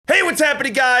what's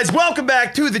happening, guys? Welcome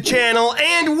back to the channel,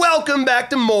 and welcome back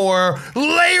to more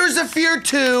Layers of Fear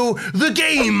 2, the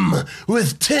game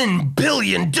with 10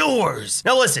 billion doors.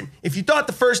 Now listen, if you thought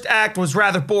the first act was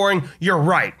rather boring, you're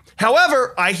right.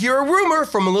 However, I hear a rumor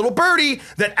from a little birdie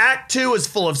that Act 2 is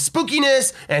full of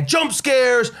spookiness, and jump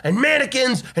scares, and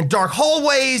mannequins, and dark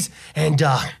hallways, and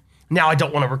now I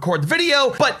don't want to record the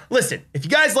video, but listen, if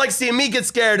you guys like seeing me get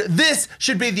scared, this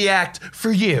should be the act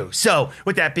for you. So,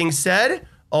 with that being said,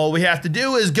 all we have to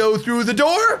do is go through the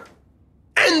door,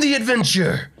 and the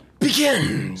adventure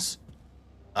begins.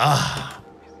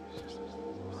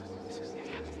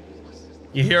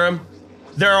 You hear them?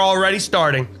 They're already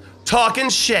starting. Talking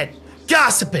shit.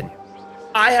 Gossiping.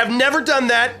 I have never done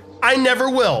that. I never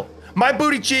will. My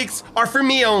booty cheeks are for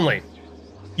me only.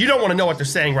 You don't want to know what they're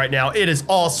saying right now. It is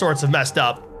all sorts of messed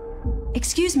up.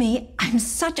 Excuse me, I'm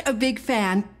such a big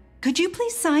fan. Could you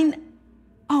please sign?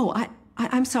 Oh,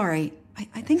 I'm sorry.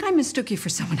 I think I mistook you for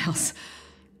someone else.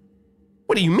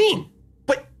 What do you mean?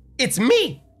 But it's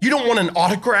me. You don't want an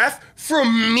autograph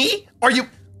from me? Are you?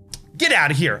 Get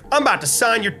out of here. I'm about to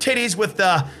sign your titties with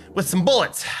some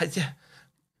bullets.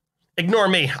 Ignore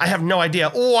me. I have no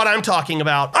idea what I'm talking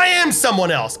about. I am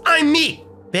someone else. I'm me,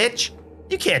 bitch.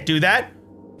 You can't do that.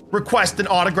 Request an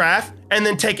autograph and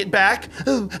then take it back.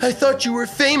 Oh, I thought you were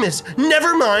famous.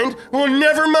 Never mind. Well,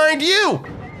 never mind you.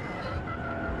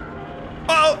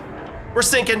 Uh-oh. We're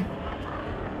sinking.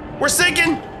 We're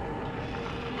sinking.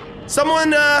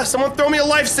 Someone throw me a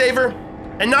lifesaver,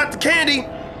 and not the candy.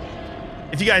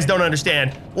 If you guys don't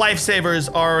understand, lifesavers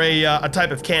are a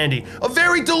type of candy, a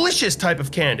very delicious type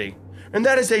of candy, and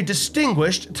that is a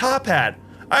distinguished top hat.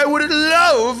 I would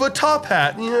love a top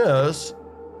hat, yes.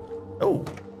 Oh,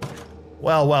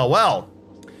 well, well, well.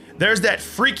 There's that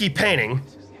freaky painting.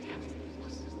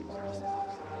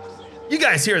 You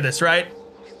guys hear this, right?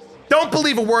 Don't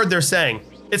believe a word they're saying.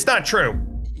 It's not true.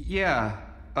 Yeah,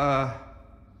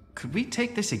 could we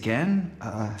take this again?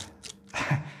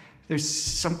 There's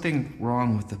something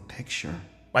wrong with the picture.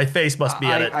 My face must be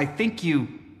in it. I think you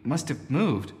must have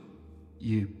moved.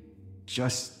 You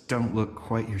just don't look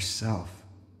quite yourself.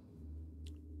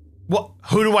 What?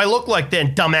 Who do I look like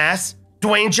then, dumbass?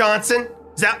 Dwayne Johnson?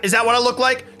 Is that what I look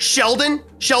like? Sheldon?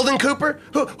 Sheldon Cooper?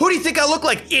 Who do you think I look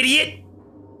like, idiot?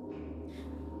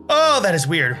 Oh, that is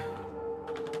weird.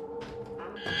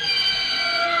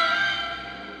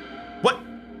 What?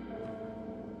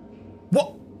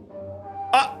 What?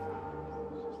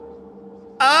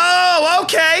 Oh,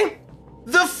 okay.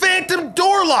 The Phantom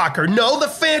Door Locker. No, the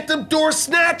Phantom Door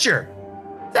Snatcher.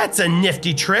 That's a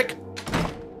nifty trick.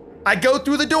 I go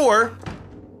through the door,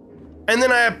 and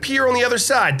then I appear on the other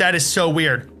side. That is so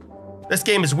weird. This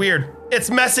game is weird. It's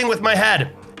messing with my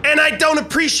head, and I don't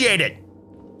appreciate it.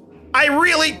 I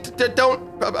really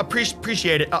don't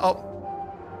appreciate it. Uh-oh.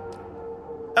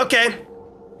 Okay.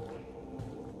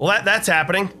 Well, that's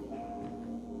happening.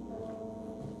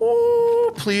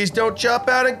 Oh, please don't jump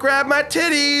out and grab my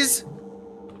titties.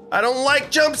 I don't like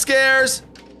jump scares.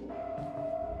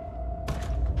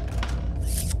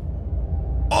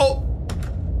 Oh.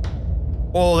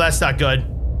 Oh, that's not good.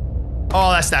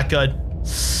 Oh, that's not good.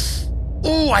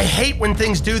 Oh, I hate when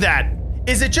things do that.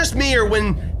 Is it just me, or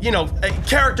when, you know,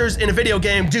 characters in a video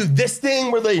game do this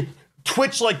thing where they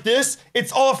twitch like this?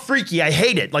 It's all freaky. I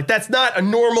hate it. Like, that's not a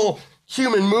normal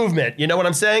human movement. You know what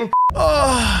I'm saying?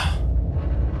 Oh.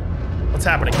 What's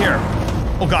happening here?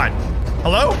 Oh God.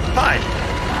 Hello? Hi.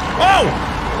 Oh!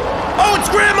 Oh, it's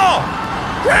Grandma!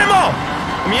 Grandma!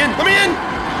 Let me in, let me in!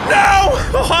 No!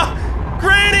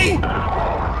 Granny!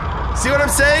 See what I'm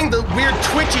saying? The weird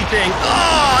twitchy thing.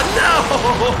 Oh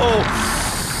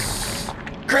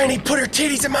no! Granny put her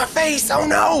titties in my face, oh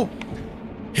no!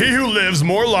 He who lives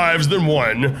more lives than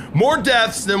one, more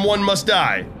deaths than one must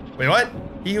die. Wait, what?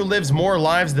 He who lives more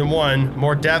lives than one,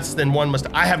 more deaths than one must.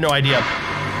 I have no idea.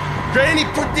 Granny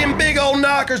put them big old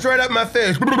knockers right up my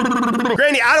face.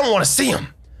 Granny, I don't want to see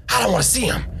them. I don't want to see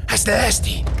them. That's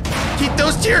nasty. Keep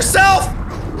those to yourself.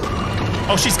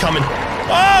 Oh, she's coming.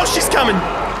 Oh, she's coming.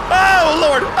 Oh,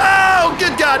 Lord. Oh,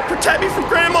 good God. Protect me from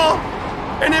Grandma.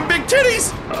 And them big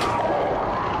titties.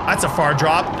 That's a far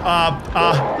drop.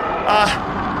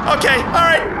 Okay. All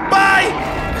right. Bye.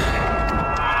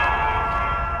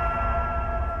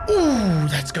 Ooh,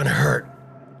 that's gonna hurt.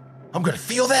 I'm gonna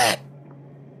feel that.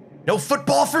 No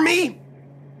football for me?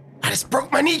 I just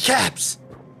broke my kneecaps.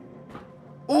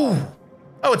 Ooh.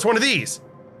 Oh, it's one of these.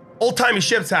 Old-timey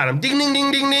ships had them. Ding, ding,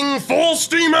 ding, ding, ding. Full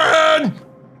steam ahead!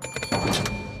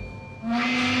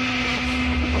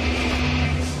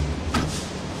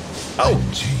 Oh.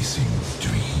 When chasing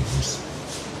dreams,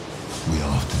 we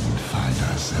often find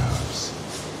ourselves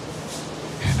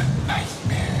in a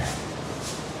nightmare.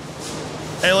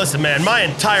 Hey, listen, man, my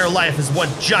entire life is one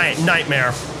giant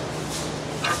nightmare.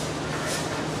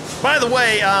 By the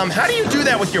way, how do you do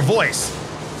that with your voice?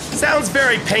 Sounds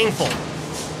very painful.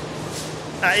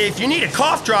 If you need a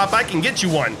cough drop, I can get you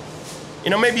one.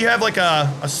 You know, maybe you have like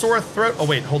a sore throat. Oh,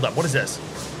 wait, hold up. What is this?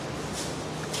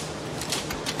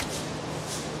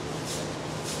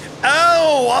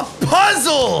 Oh, a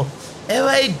puzzle! Oh,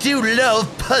 I do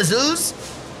love puzzles.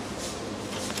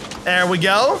 There we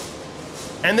go.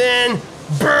 And then,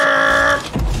 burp!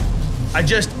 I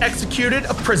just executed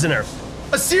a prisoner.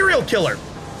 A serial killer.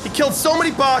 He killed so many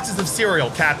boxes of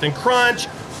cereal. Captain Crunch,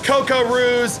 Cocoa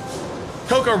Roos.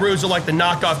 Cocoa Roos are like the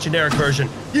knockoff generic version.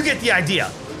 You get the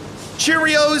idea.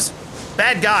 Cheerios,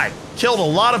 bad guy. Killed a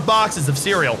lot of boxes of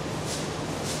cereal.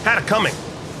 Had it coming.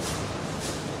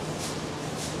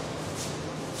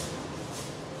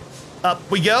 Up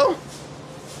we go.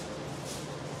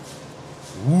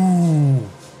 Ooh.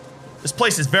 This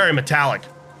place is very metallic.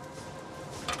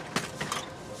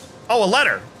 Oh, a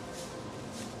letter.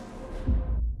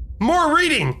 More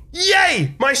reading.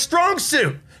 Yay! My strong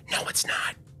suit. No, it's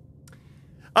not.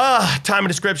 Time and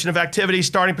description of activity.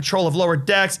 Starting patrol of lower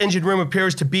decks. Engine room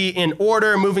appears to be in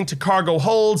order. Moving to cargo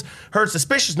holds. Heard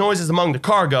suspicious noises among the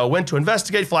cargo. Went to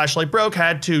investigate. Flashlight broke.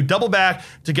 Had to double back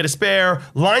to get a spare.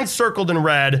 Line circled in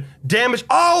red. Damage.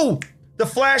 Oh! The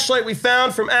flashlight we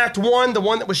found from Act 1, the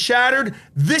one that was shattered.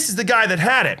 This is the guy that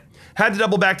had it. Had to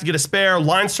double back to get a spare.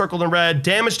 Line circled in red.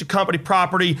 Damage to company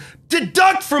property.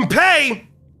 Deduct from pay!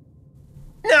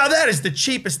 Now that is the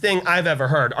cheapest thing I've ever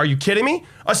heard. Are you kidding me?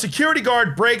 A security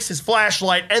guard breaks his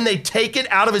flashlight and they take it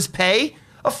out of his pay?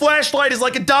 A flashlight is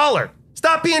like $1.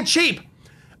 Stop being cheap.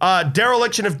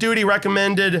 Dereliction of duty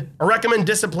recommend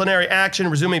disciplinary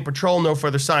action. Resuming patrol, no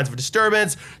further signs of a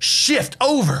disturbance. Shift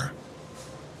over.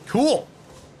 Cool.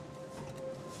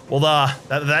 Well,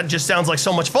 that just sounds like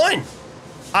so much fun.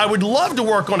 I would love to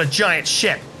work on a giant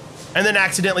ship and then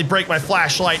accidentally break my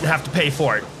flashlight and have to pay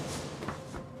for it.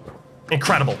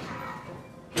 Incredible.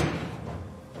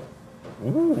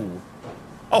 Ooh.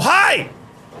 Oh, hi!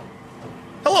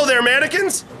 Hello there,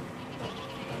 mannequins!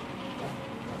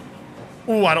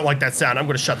 Ooh, I don't like that sound. I'm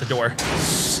gonna shut the door.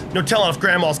 No telling if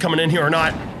Grandma's coming in here or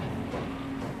not.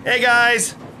 Hey,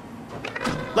 guys.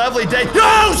 Lovely day.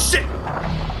 Oh, shit!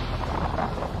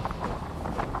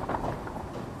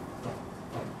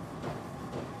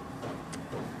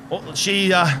 Well,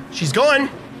 she's gone.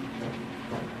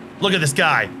 Look at this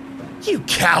guy. You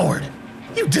coward!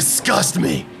 You disgust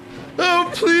me!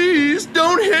 Oh, please,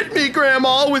 don't hit me,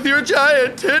 Grandma, with your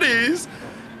giant titties!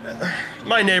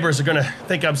 My neighbors are gonna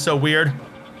think I'm so weird.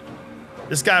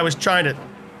 This guy was trying to...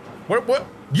 What?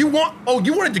 You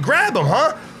wanted to grab him,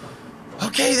 huh?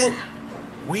 Okay, then.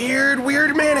 Weird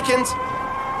mannequins.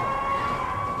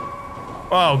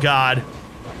 Oh, God.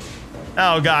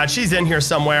 Oh, God, she's in here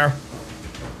somewhere.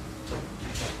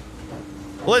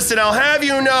 Listen, I'll have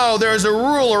you know there's a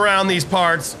rule around these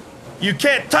parts. You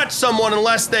can't touch someone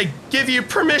unless they give you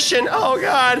permission. Oh,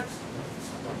 God.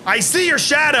 I see your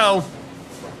shadow.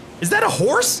 Is that a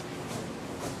horse?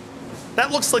 That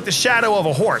looks like the shadow of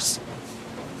a horse.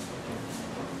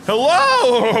 Hello?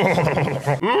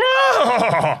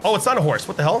 Oh, it's not a horse.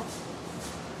 What the hell?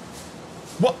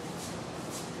 What?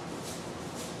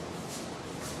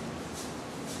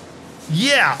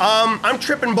 Yeah, I'm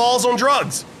tripping balls on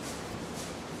drugs.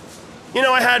 You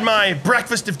know, I had my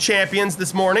breakfast of champions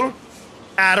this morning.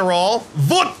 Adderall,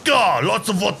 vodka, lots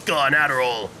of vodka and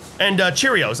Adderall. And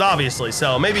Cheerios, obviously,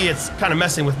 so maybe it's kind of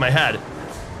messing with my head.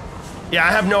 Yeah,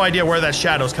 I have no idea where that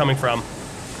shadow's coming from.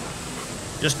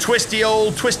 Just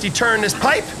twisty turn this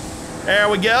pipe. There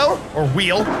we go, or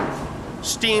wheel.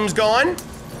 Steam's gone.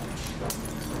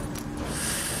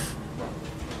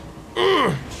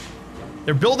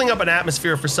 They're building up an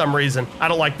atmosphere for some reason. I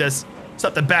don't like this.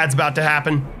 Something bad's about to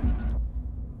happen.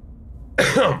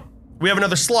 We have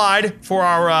another slide for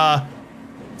our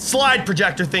slide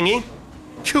projector thingy.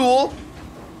 Cool.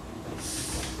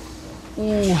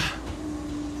 Ooh.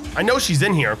 I know she's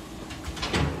in here.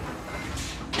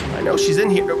 I know she's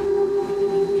in here.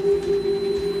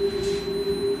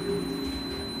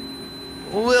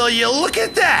 Will you look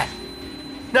at that?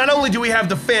 Not only do we have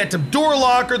the Phantom Door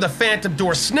Locker, the Phantom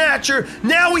Door Snatcher,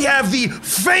 now we have the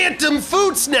Phantom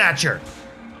Food Snatcher.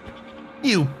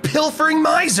 You pilfering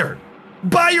miser.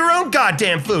 Buy your own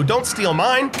goddamn food, don't steal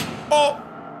mine. Oh.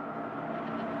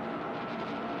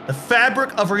 The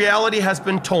fabric of reality has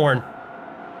been torn.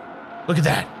 Look at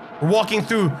that. We're walking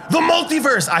through the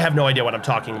multiverse. I have no idea what I'm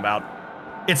talking about.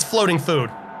 It's floating food.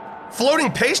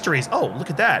 Floating pastries. Oh, look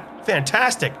at that.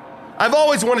 Fantastic. I've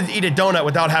always wanted to eat a donut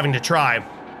without having to try.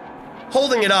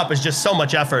 Holding it up is just so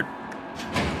much effort.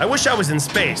 I wish I was in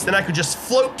space, then I could just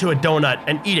float to a donut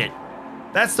and eat it.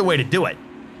 That's the way to do it.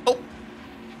 Oh.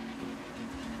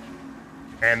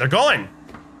 And they're gone.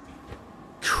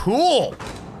 Cool.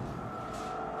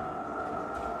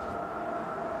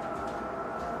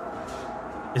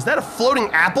 Is that a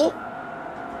floating apple?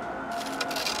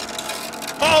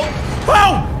 Oh!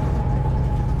 Oh!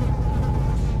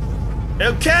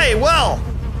 Okay, well.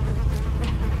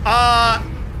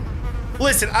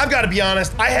 Listen, I've got to be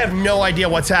honest. I have no idea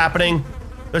what's happening.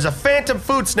 There's a phantom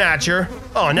food snatcher.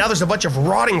 Oh, and now there's a bunch of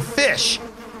rotting fish.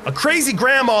 A crazy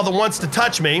grandma that wants to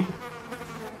touch me.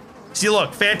 See,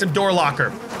 look, phantom door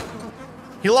locker.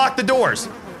 He locked the doors.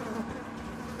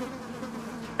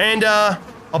 And, a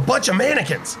bunch of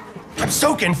mannequins. I'm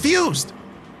so confused.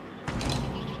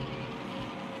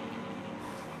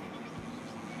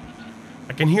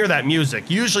 I can hear that music.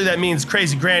 Usually that means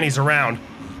crazy granny's around.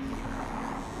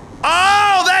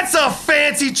 Oh, that's a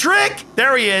fancy trick!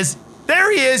 There he is.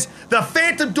 There he is, the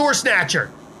phantom door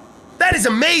snatcher. That is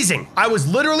amazing. I was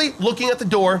literally looking at the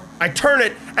door, I turn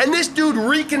it, and this dude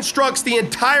reconstructs the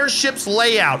entire ship's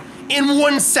layout in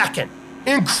 1 second.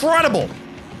 Incredible.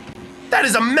 That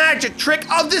is a magic trick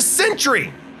of the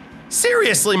century.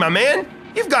 Seriously, my man,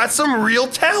 you've got some real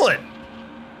talent.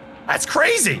 That's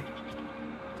crazy.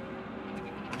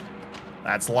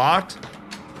 That's locked.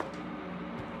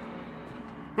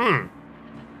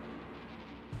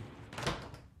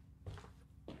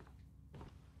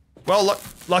 Well,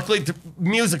 luckily the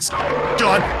music's gone.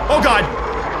 Oh God.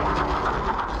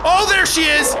 Oh, there she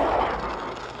is.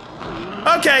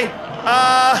 Okay.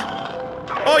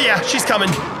 Oh yeah, she's coming.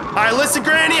 All right, listen,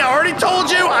 Granny, I already told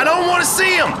you, I don't want to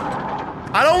see him.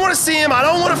 I don't want to see him. I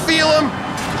don't want to feel him.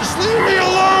 Just leave me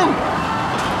alone.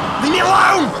 Leave me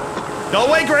alone. Go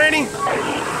away, Granny.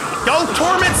 Go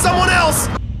torment someone else.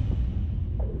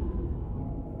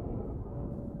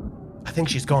 I think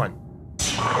she's gone.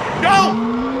 Go!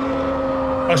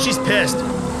 Oh, she's pissed.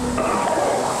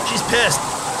 She's pissed.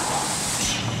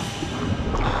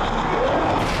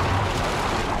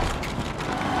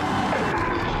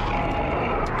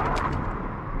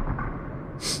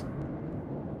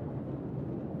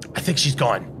 I think she's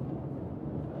gone.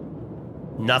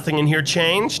 Nothing in here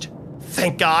changed.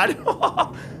 Thank God.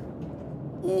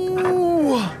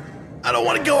 Ooh, I don't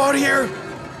want to go out here.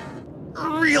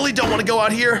 I really don't want to go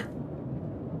out here.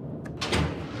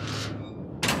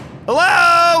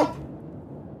 Hello?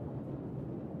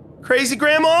 Crazy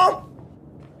Grandma?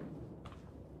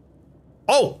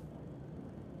 Oh.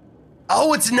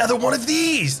 Oh, it's another one of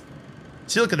these.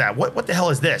 See, look at that. What the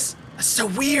hell is this? That's so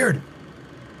weird.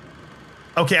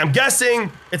 Okay, I'm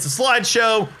guessing it's a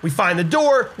slideshow. We find the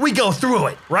door, we go through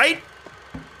it, right?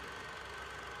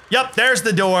 Yep, there's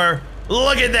the door.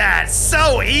 Look at that,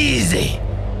 so easy.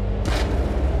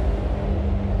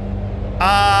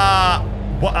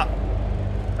 What?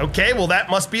 Okay, well that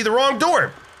must be the wrong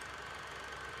door.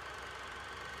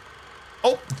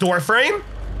 Oh, door frame?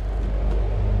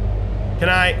 Can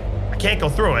I can't go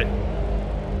through it.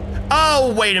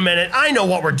 Oh, wait a minute, I know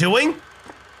what we're doing.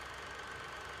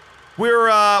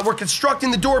 We're constructing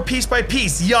the door piece by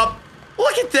piece, yup.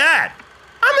 Look at that,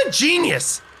 I'm a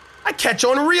genius. I catch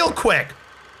on real quick.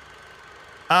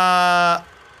 Oh,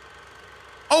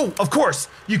 of course,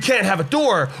 you can't have a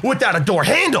door without a door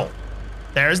handle.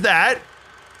 There's that.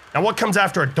 Now what comes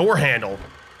after a door handle?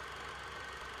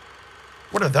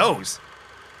 What are those?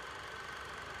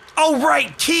 Oh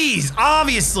right, keys,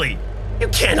 obviously. You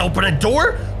can't open a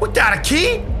door without a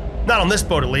key. Not on this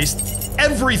boat at least.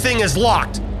 Everything is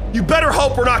locked. You better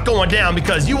hope we're not going down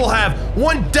because you will have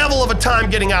one devil of a time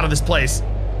getting out of this place.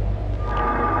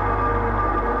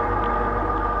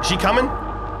 Is she coming?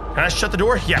 Can I shut the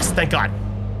door? Yes, thank God.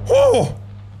 Whew.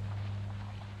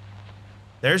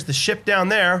 There's the ship down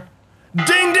there.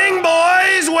 Ding ding,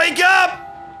 boys, wake up!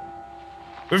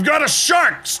 We've got a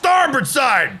shark, starboard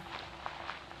side.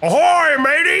 Ahoy,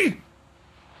 matey!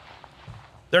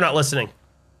 They're not listening.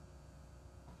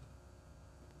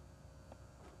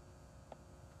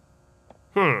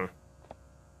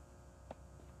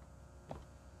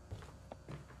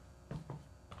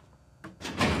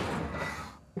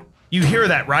 You hear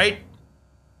that, right?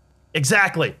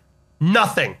 Exactly.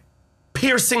 Nothing.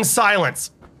 Piercing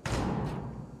silence.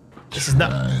 This is not.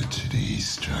 Tragedy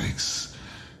strikes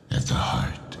at the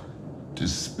heart.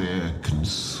 Despair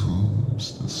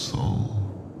consumes the soul.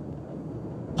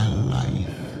 A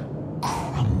life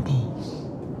crumbles.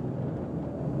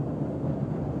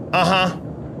 Uh-huh.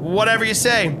 Whatever you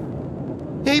say.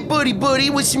 Hey, buddy,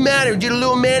 what's the matter? Did a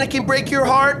little mannequin break your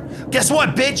heart? Guess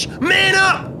what, bitch? Man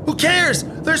up! Who cares?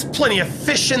 There's plenty of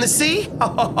fish in the sea.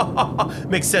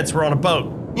 Makes sense, we're on a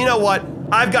boat. You know what?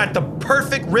 I've got the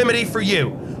perfect remedy for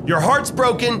you. Your heart's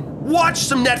broken, watch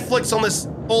some Netflix on this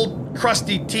old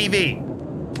crusty TV.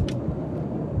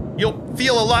 You'll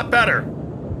feel a lot better.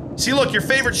 See, look, your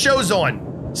favorite show's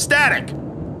on. Static.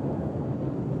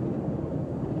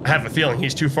 I have a feeling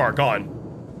he's too far gone.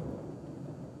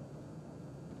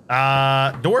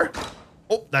 Door?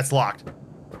 Oh, that's locked.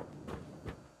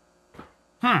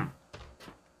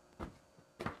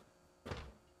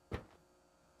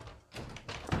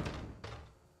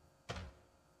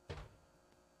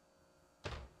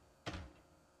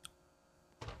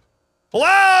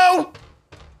 Hello?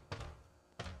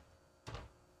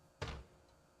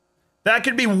 That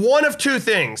could be one of two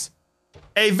things.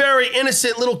 A very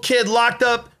innocent little kid locked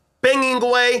up, banging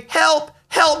away, help,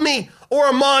 help me, or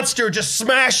a monster just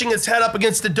smashing its head up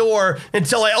against the door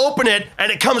until I open it and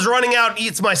it comes running out and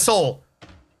eats my soul.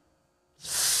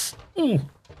 Ooh,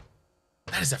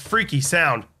 that is a freaky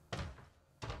sound.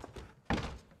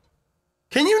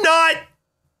 Can you not?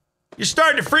 You're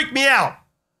starting to freak me out.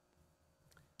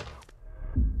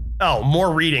 Oh,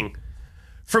 more reading.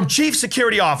 From Chief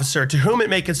Security Officer, to whom it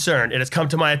may concern, it has come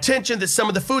to my attention that some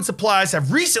of the food supplies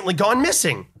have recently gone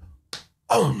missing.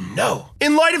 Oh no.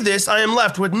 In light of this, I am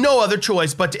left with no other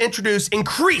choice but to introduce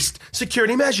increased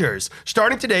security measures.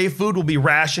 Starting today, food will be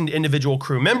rationed to individual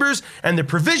crew members, and the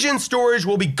provision storage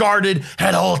will be guarded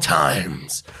at all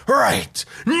times. Right.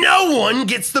 No one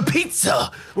gets the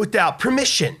pizza without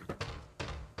permission.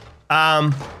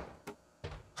 Huh.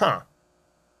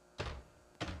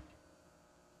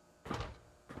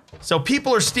 So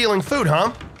people are stealing food,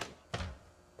 huh?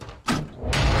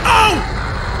 Oh!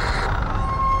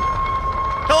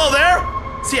 Hello there?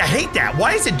 See, I hate that.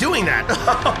 Why is it doing that?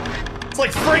 It's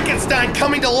like Frankenstein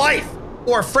coming to life.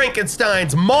 Or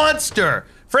Frankenstein's monster.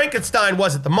 Frankenstein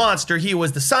wasn't the monster, he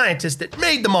was the scientist that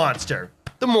made the monster.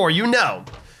 The more you know.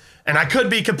 And I could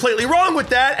be completely wrong with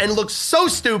that and look so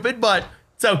stupid, but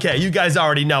it's okay. You guys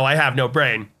already know I have no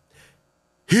brain.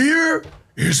 Here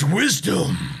is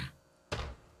wisdom.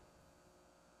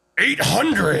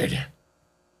 800.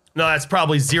 No, that's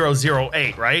probably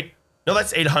 008, right? No,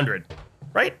 that's 800,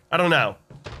 right? I don't know.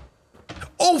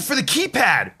 Oh, for the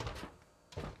keypad.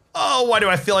 Oh, why do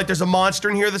I feel like there's a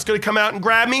monster in here that's gonna come out and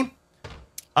grab me?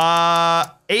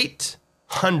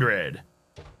 800.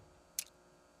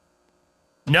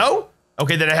 No?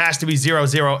 Okay, then it has to be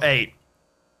 008.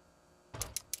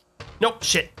 Nope,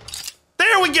 shit.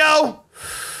 There we go.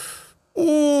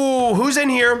 Ooh, who's in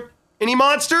here? Any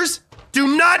monsters?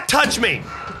 Do not touch me!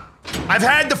 I've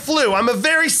had the flu. I'm a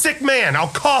very sick man. I'll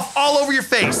cough all over your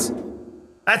face.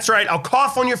 That's right, I'll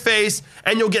cough on your face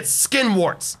and you'll get skin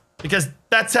warts. Because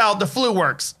that's how the flu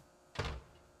works.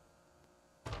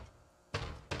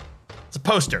 It's a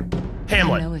poster.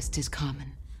 Hamlet. Thou knowest 'tis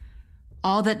common.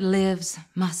 All that lives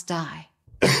must die.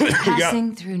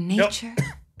 Passing through nature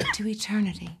to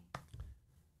eternity.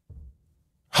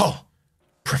 Oh,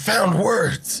 profound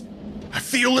words. I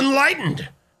feel enlightened.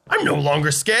 I'm no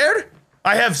longer scared.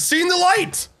 I have seen the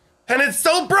light, and it's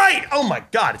so bright. Oh my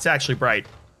God, it's actually bright.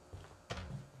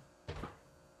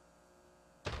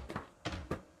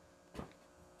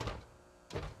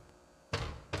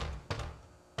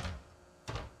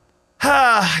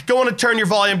 Go on and turn your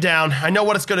volume down. I know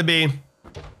what it's gonna be.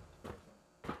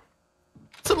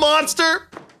 It's a monster.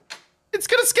 It's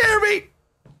gonna scare me.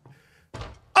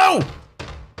 Oh!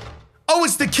 Oh,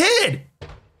 it's the kid.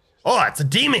 Oh, it's a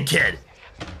demon kid.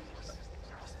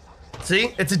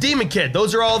 See? It's a demon kid.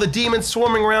 Those are all the demons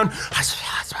swarming around.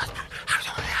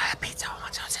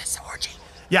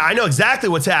 Yeah, I know exactly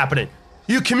what's happening.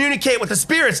 You communicate with the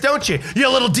spirits, don't you? You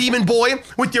little demon boy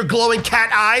with your glowing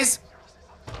cat eyes.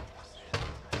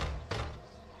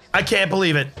 I can't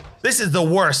believe it. This is the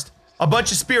worst. A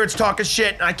bunch of spirits talking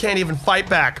shit and I can't even fight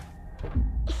back.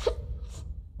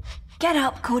 Get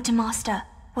up, Quartermaster.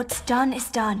 What's done is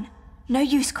done. No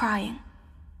use crying.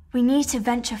 We need to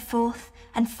venture forth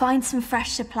and find some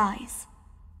fresh supplies.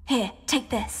 Here, take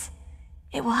this.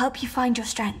 It will help you find your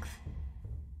strength.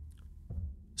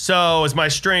 So, is my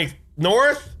strength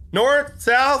north,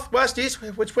 south, west, east?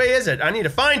 Which way is it? I need to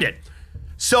find it.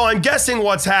 So I'm guessing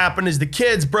what's happened is the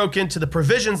kids broke into the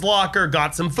provisions locker,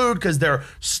 got some food because they're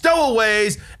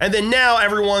stowaways, and then now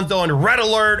everyone's on red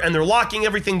alert and they're locking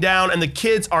everything down and the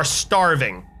kids are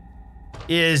starving.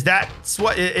 Is that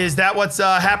what's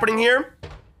happening here?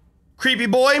 Creepy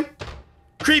boy?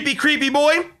 Creepy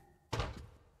boy?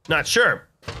 Not sure.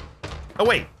 Oh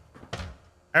wait,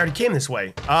 I already came this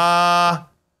way. Oh,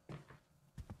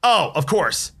 of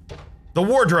course, the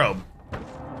wardrobe.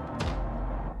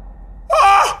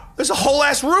 Ah! There's a whole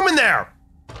ass room in there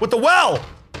with the well.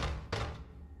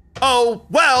 Oh,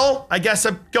 well, I guess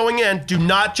I'm going in. Do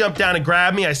not jump down and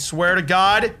grab me, I swear to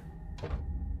God.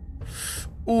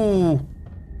 Ooh.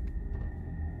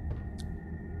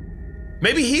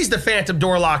 Maybe he's the phantom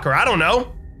door locker, I don't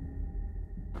know.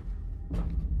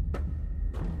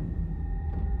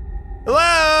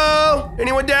 Hello?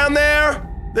 Anyone down there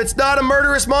that's not a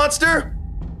murderous monster?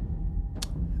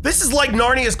 This is like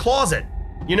Narnia's closet,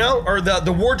 you know, or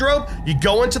the wardrobe. You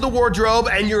go into the wardrobe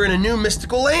and you're in a new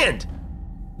mystical land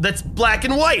that's black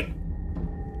and white.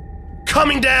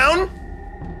 Coming down.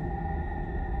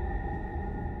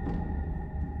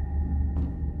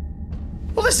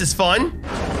 Well, this is fun.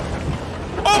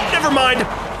 Oh, never mind.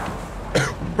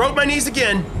 Broke my knees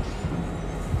again.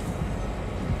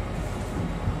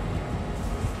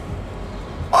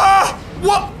 Ah,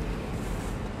 what?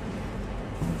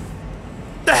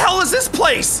 The hell is this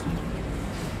place?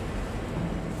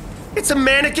 It's a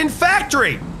mannequin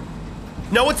factory.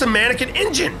 No, it's a mannequin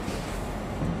engine.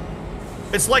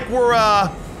 It's like we're, I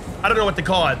don't know what to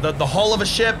call it. The hull of a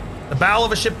ship, the bow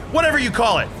of a ship, whatever you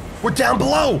call it. We're down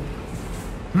below.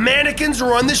 Mannequins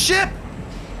run the ship.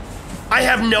 I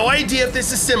have no idea if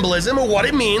this is symbolism or what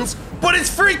it means, but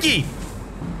it's freaky.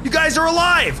 You guys are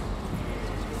alive.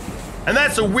 And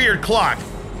that's a weird clock.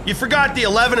 You forgot the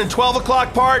 11 and 12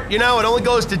 o'clock part, you know, it only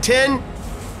goes to 10.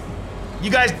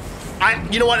 You guys,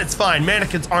 you know what, it's fine.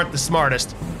 Mannequins aren't the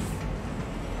smartest.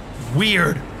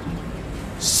 Weird.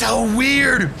 So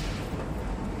weird.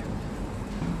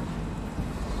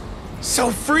 So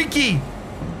freaky.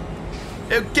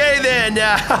 Okay then,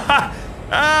 yep,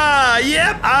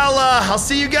 I'll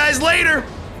see you guys later.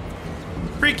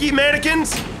 Freaky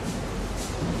mannequins.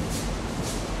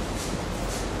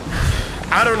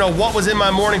 I don't know what was in my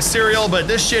morning cereal, but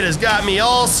this shit has got me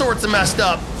all sorts of messed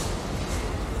up.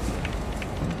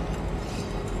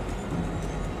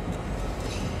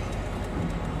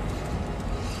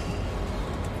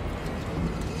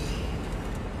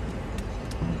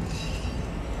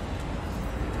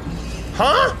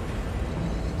 Huh?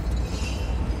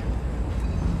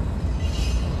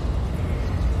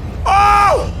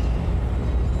 Oh!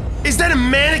 Is that a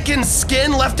mannequin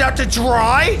skin left out to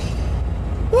dry?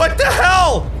 What the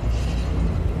hell?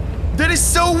 That is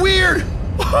so weird.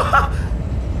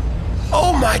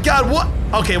 Oh my God, what?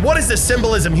 Okay, what is the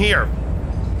symbolism here?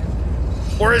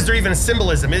 Or is there even a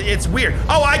symbolism? It's weird.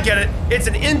 Oh, I get it. It's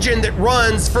an engine that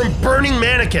runs from burning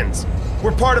mannequins.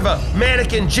 We're part of a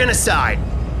mannequin genocide.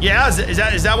 Yeah,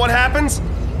 is that what happens?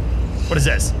 What is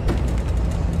this?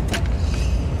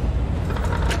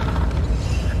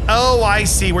 Oh, I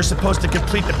see. We're supposed to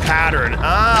complete the pattern.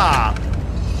 Ah.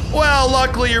 Well,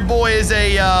 luckily your boy is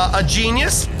a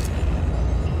genius.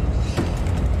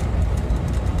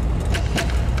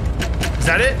 Is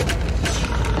that it?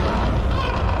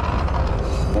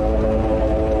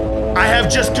 I have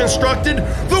just constructed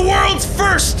the world's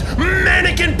first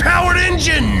mannequin-powered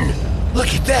engine! Look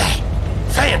at that.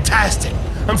 Fantastic.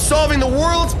 I'm solving the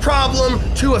world's problem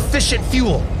to efficient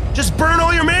fuel. Just burn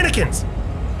all your mannequins.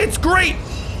 It's great.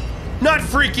 Not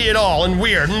freaky at all and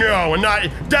weird, no, and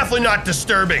definitely not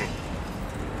disturbing.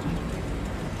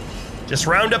 Just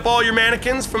round up all your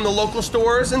mannequins from the local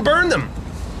stores and burn them.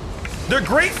 They're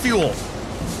great fuel.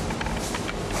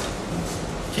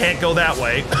 Can't go that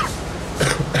way.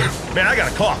 Man, I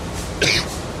got a cough.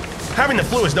 Having the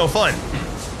flu is no fun.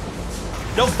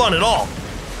 No fun at all.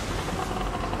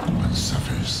 One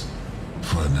suffers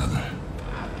for another.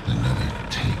 Another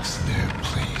takes their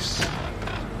place.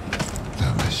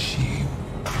 The machine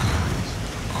goes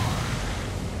on.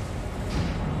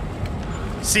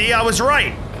 See, I was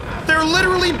right. They're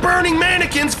literally burning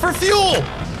mannequins for fuel.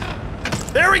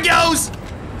 There he goes.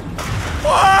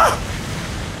 Ah!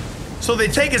 So they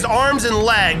take his arms and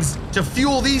legs to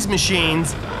fuel these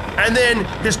machines, and then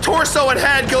his torso and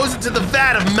head goes into the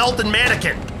vat of melted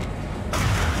mannequin.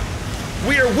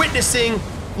 We are witnessing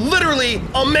literally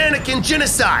a mannequin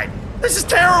genocide. This is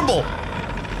terrible.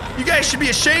 You guys should be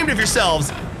ashamed of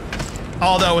yourselves.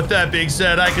 Although with that being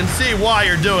said, I can see why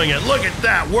you're doing it. Look at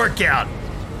that workout.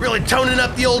 Really toning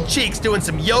up the old cheeks, doing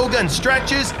some yoga and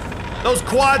stretches. Those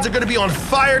quads are gonna be on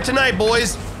fire tonight,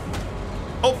 boys.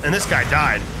 Oh, and this guy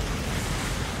died.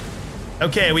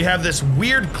 Okay, we have this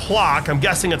weird clock. I'm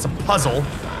guessing it's a puzzle.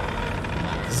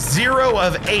 0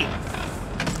 of 8.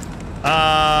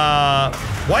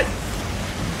 What?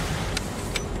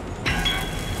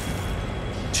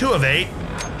 2 of 8.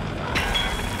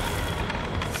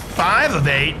 5 of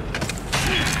 8.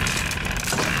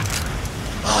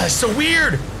 Oh, it's so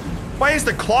weird. Why is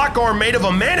the clock arm made of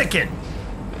a mannequin?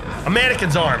 A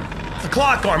mannequin's arm. It's a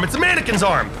clock arm. It's a mannequin's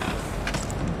arm.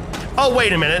 Oh,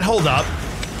 wait a minute. Hold up.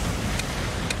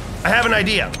 I have an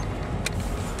idea.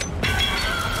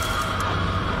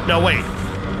 No, wait.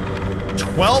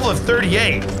 12 of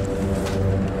 38.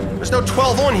 There's no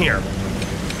 12 on here.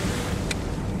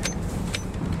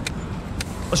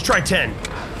 Let's try 10.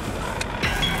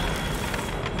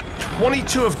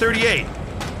 22 of 38.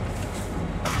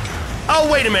 Oh,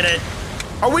 wait a minute.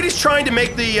 Are we just trying to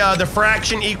make the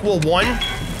fraction equal 1?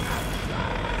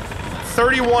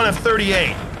 31 of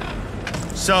 38.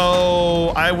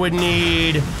 So I would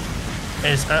need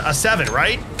a 7,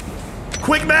 right?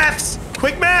 Quick maths!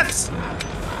 Quick maths!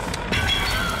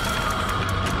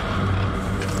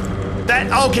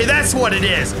 Okay, that's what it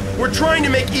is. We're trying to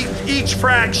make each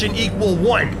fraction equal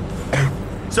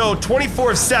 1. So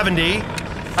 24 of 70.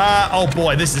 Oh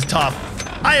boy, this is tough.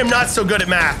 I am not so good at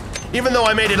math, even though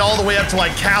I made it all the way up to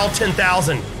like Cal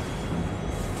 10,000.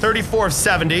 34 of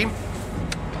 70.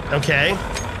 Okay.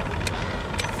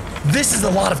 This is a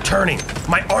lot of turning.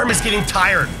 My arm is getting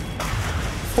tired.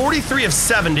 43 of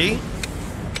 70.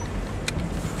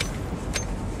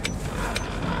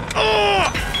 Oh!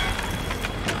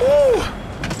 Ooh!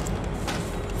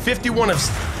 51 of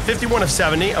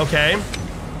 70. Okay.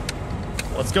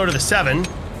 Let's go to the 7.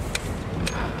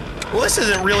 Well, this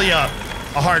isn't really a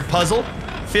hard puzzle.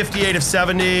 58 of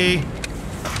 70.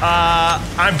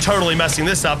 I'm totally messing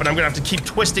this up, and I'm gonna have to keep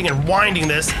twisting and winding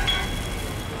this.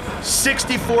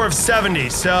 64 of 70,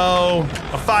 so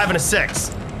a 5 and a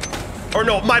 6. Or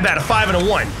no, my bad, a 5 and a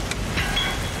 1.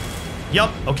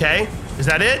 Yup, okay. Is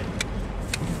that it?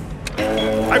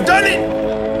 I've done it!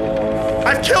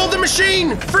 I've killed the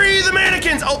machine! Free the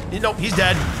mannequins! Oh, no, he's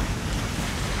dead.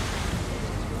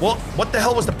 Well, what the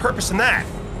hell was the purpose in that?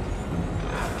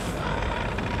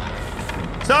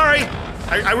 Sorry,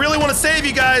 I really want to save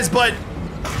you guys, but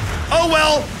oh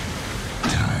well.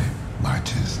 Time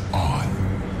marches on.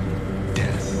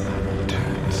 Death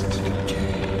turns to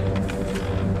decay.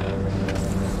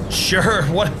 Sure,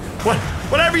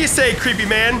 whatever you say, creepy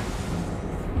man.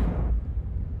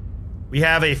 We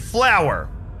have a flower,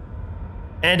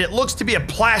 and it looks to be a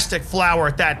plastic flower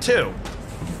at that too.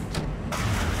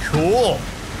 Cool.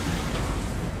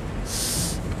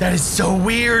 That is so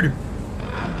weird.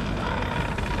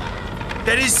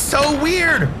 That is so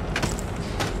weird.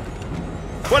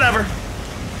 Whatever.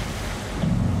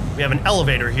 We have an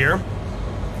elevator here.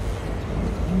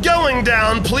 Going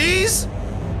down, please.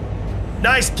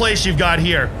 Nice place you've got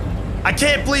here. I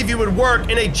can't believe you would work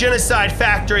in a genocide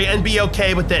factory and be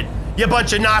okay with it, you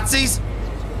bunch of Nazis.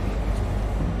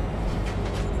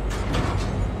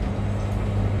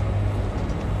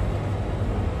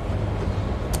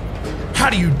 How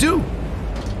do you do?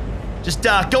 Just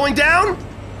going down?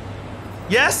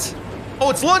 Yes? Oh,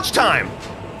 it's lunchtime.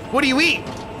 What do you eat?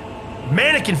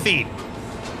 Mannequin feed.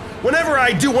 Whenever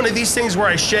I do one of these things where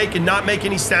I shake and not make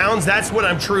any sounds, that's when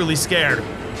I'm truly scared.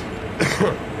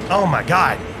 Oh my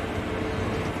God.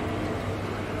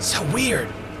 So weird.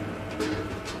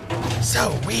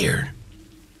 So weird.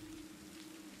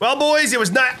 Well, boys, it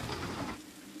was not...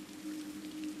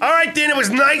 All right, then, it was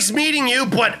nice meeting you,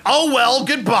 but oh well,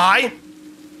 goodbye.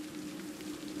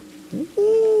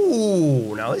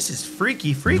 Ooh, now this is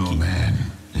freaky, freaky. No man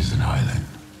is an island,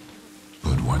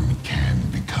 but one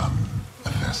can become a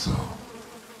vessel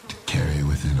to carry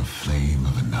within a flame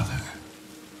of another.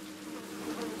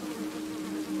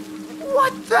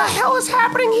 What the hell is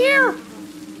happening here?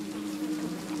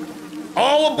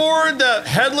 All aboard the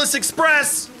Headless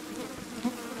Express.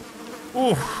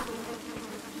 Ooh.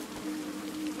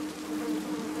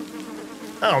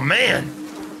 Oh, man.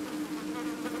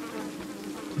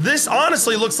 This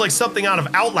honestly looks like something out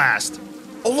of Outlast.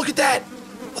 Oh, look at that.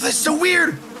 Oh, that's so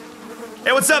weird.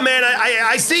 Hey, what's up, man?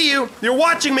 I see you. You're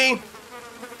watching me.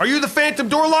 Are you the Phantom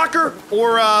Door Locker?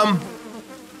 Or,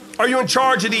 are you in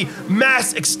charge of the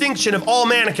mass extinction of all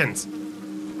mannequins?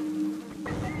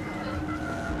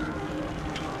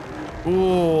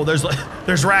 Ooh,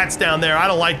 there's rats down there. I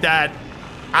don't like that.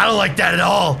 I don't like that at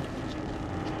all.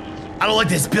 I don't like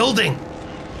this building.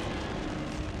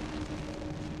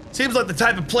 Seems like the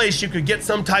type of place you could get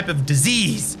some type of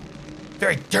disease.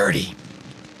 Very dirty.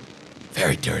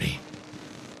 Very dirty.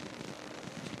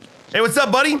 Hey, what's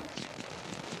up, buddy?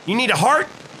 You need a heart?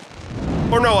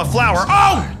 Or no, a flower.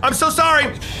 Oh, I'm so sorry.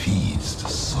 It feeds the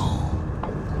soul.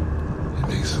 It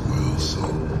makes the world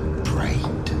so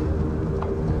bright.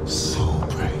 So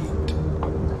bright.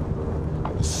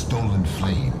 The stolen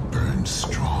flame burns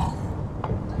strong.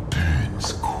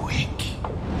 Burns quick.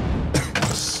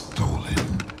 The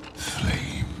stolen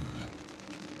flame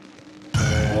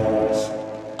burns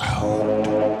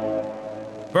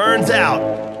out. Burns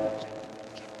out.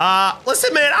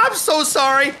 Listen, man, I'm so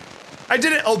sorry. I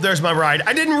didn't, oh, there's my ride.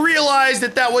 I didn't realize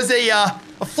that was a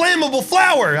flammable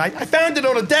flower. I found it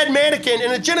on a dead mannequin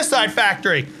in a genocide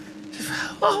factory.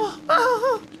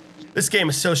 This game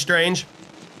is so strange.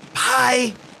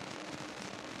 Pie.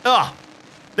 Ugh.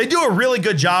 They do a really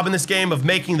good job in this game of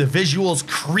making the visuals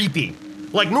creepy.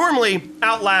 Like normally,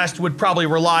 Outlast would probably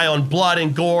rely on blood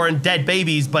and gore and dead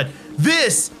babies, but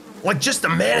this, like just the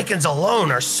mannequins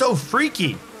alone are so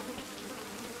freaky.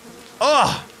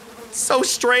 Ugh, so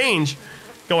strange.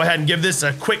 Go ahead and give this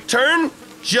a quick turn,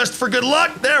 just for good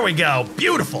luck. There we go,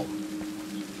 beautiful.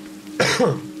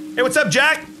 Hey, what's up,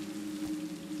 Jack?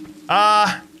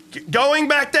 Going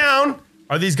back down.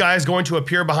 Are these guys going to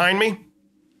appear behind me?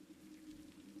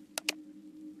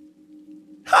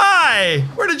 Hi,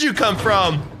 where did you come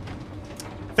from?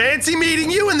 Fancy meeting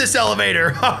you in this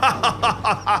elevator.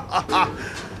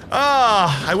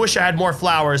 I wish I had more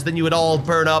flowers, then you would all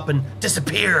burn up and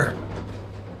disappear.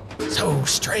 So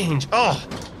strange. Oh,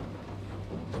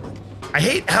 I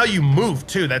hate how you move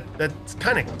too. That's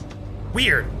kind of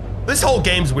weird. This whole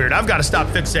game's weird. I've got to stop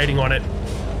fixating on it.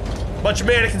 Bunch of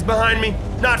mannequins behind me,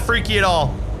 not freaky at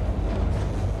all.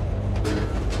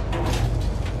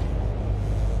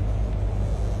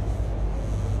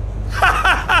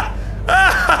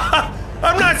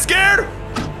 I'm not scared.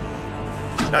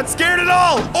 Not scared at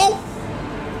all. Oh.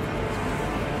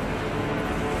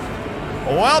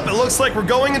 Well, it looks like we're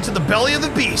going into the belly of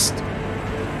the beast.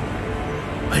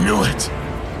 I knew it.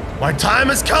 My time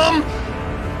has come.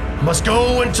 I must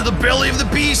go into the belly of the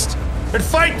beast and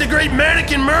fight the great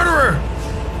mannequin murderer.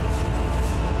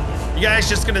 You guys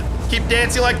just gonna keep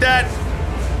dancing like that?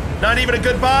 Not even a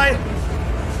goodbye?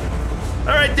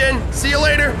 All right then, see you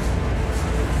later.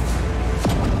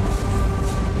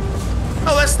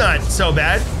 Oh, that's not so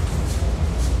bad.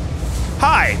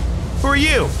 Hi, who are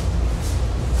you?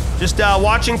 Just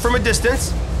watching from a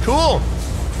distance. Cool.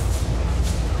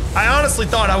 I honestly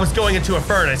thought I was going into a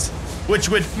furnace, which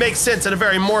would make sense in a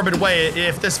very morbid way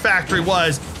if this factory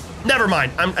was. Never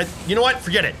mind, you know what,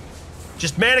 forget it.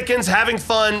 Just mannequins having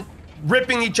fun,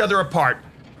 ripping each other apart.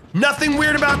 Nothing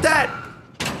weird about that.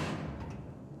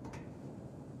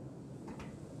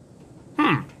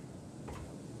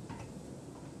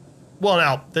 Well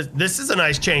now, this is a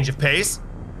nice change of pace.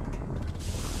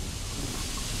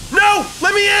 No!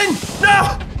 Let me in!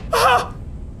 No! Oh,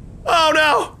 oh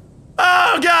no!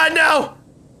 Oh God, no!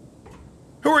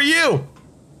 Who are you?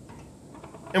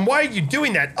 And why are you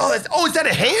doing that? Oh, is that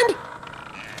a hand?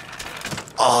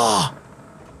 Oh.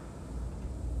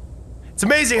 It's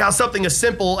amazing how something as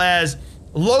simple as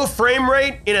low frame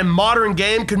rate in a modern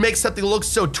game could make something look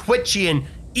so twitchy and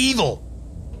evil.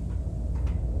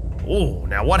 Oh,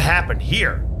 now what happened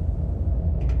here?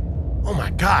 Oh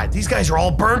my God, these guys are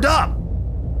all burned up.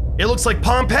 It looks like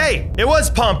Pompeii. It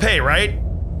was Pompeii, right?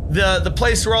 The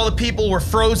place where all the people were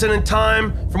frozen in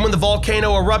time from when the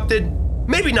volcano erupted?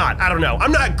 Maybe not, I don't know.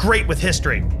 I'm not great with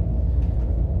history.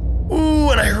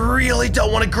 Ooh, and I really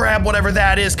don't want to grab whatever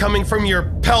that is coming from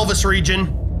your pelvis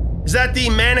region. Is that the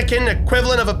mannequin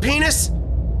equivalent of a penis?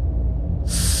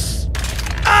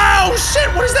 Oh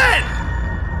shit, what is that?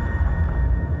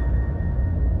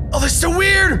 Oh, that's so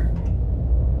weird!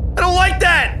 I don't like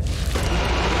that!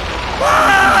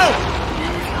 Whoa!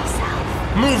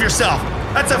 Move yourself.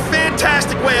 That's a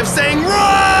fantastic way of saying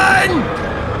run!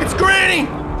 It's Granny!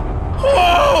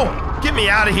 Oh! Get me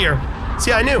out of here.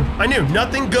 See, I knew.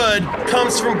 Nothing good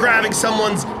comes from grabbing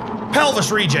someone's pelvis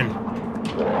region.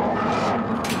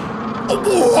 Oh,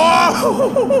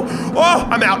 whoa!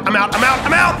 I'm out!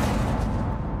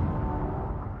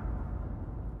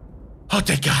 Oh,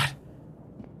 thank God.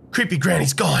 Creepy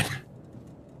Granny's gone.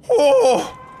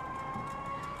 Oh!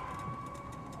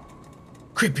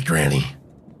 Creepy Granny.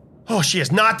 Oh, she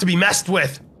is not to be messed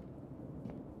with.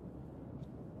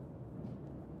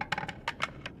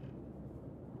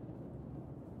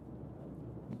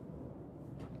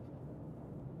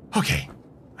 Okay,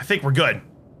 I think we're good.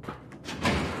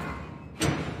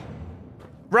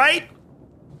 Right?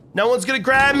 No one's gonna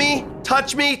grab me,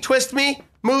 touch me, twist me,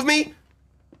 move me.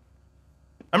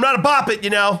 I'm not a bop it, you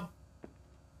know.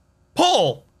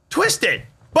 Pull, twist it,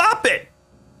 bop it.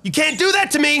 You can't do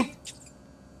that to me.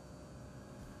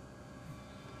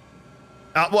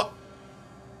 What?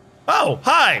 Oh,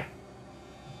 hi.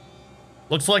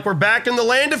 Looks like we're back in the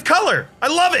land of color. I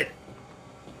love it.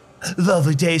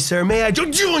 Lovely day, sir. May I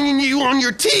join you on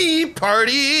your tea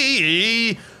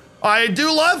party? I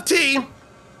do love tea.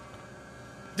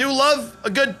 Do love a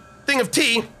good thing of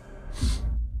tea.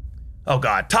 Oh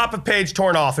God, top of page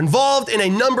torn off. Involved in a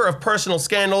number of personal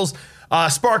scandals,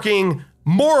 sparking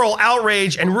moral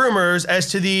outrage and rumors as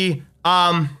to the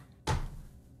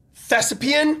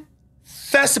Thespian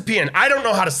thespian, I don't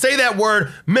know how to say that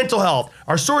word, mental health.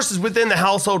 Our sources within the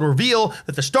household reveal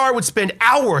that the star would spend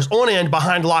hours on end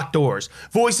behind locked doors.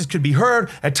 Voices could be heard,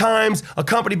 at times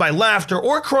accompanied by laughter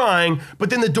or crying, but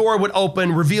then the door would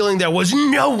open, revealing there was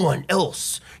no one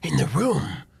else in the room.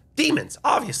 Demons,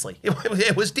 obviously.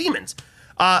 It was demons.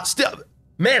 Still,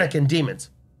 mannequin demons.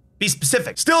 Be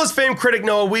specific. Still, as famed critic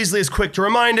Noah Weasley is quick to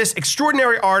remind us,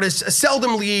 extraordinary artists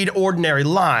seldom lead ordinary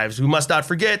lives. We must not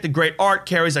forget that great art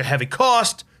carries a heavy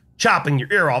cost, chopping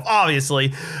your ear off,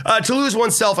 obviously. To lose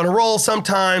oneself in a role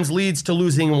sometimes leads to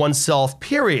losing oneself,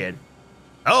 period.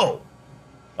 Oh,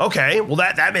 okay, well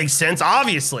that makes sense,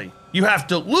 obviously. You have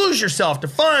to lose yourself to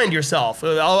find yourself,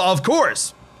 of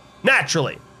course.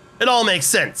 Naturally, it all makes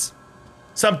sense.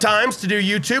 Sometimes to do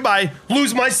YouTube, I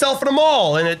lose myself in a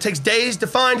mall and it takes days to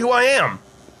find who I am.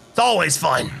 It's always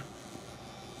fun.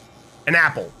 An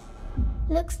apple.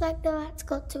 Looks like the rats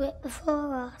got to it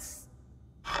before us.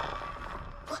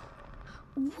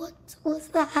 What was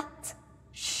that?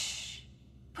 Shh.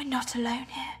 We're not alone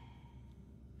here.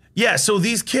 Yeah, so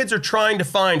these kids are trying to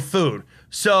find food.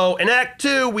 So in Act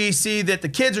 2, we see that the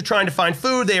kids are trying to find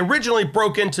food. They originally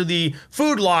broke into the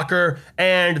food locker,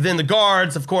 and then the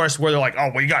guards, of course, where they're like,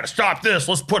 oh, well, you gotta stop this.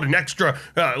 Let's put an extra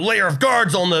layer of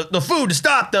guards on the food to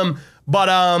stop them.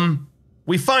 But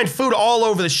we find food all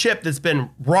over the ship that's been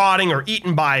rotting or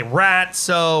eaten by rats,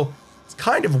 so it's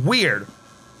kind of weird.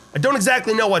 I don't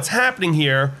exactly know what's happening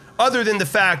here, other than the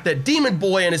fact that Demon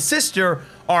Boy and his sister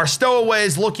are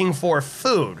stowaways looking for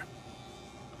food.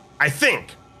 I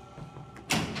think.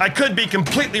 I could be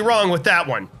completely wrong with that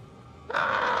one.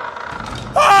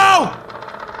 Oh!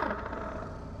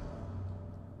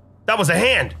 That was a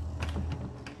hand.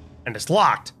 And it's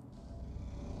locked.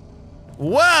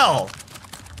 Well.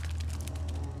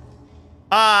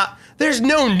 There's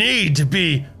no need to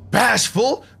be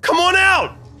bashful. Come on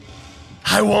out.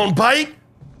 I won't bite.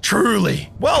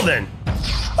 Truly. Well then.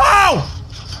 Oh!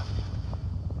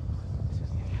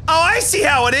 Oh, I see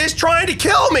how it is, trying to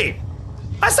kill me.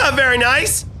 That's not very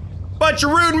nice. Bunch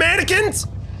of rude mannequins.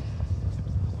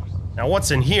 Now what's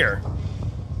in here?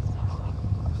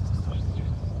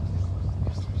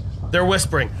 They're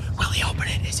whispering. Will he open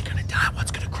it? Is he gonna die?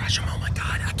 What's gonna crush him? Oh my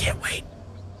God, I can't wait.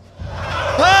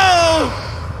 Oh!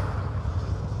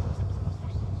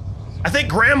 I think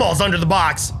Grandma's under the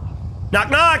box. Knock,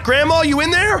 knock, Grandma, you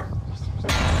in there?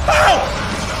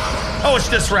 Oh! Oh, it's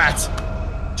just rats.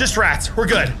 Just rats, we're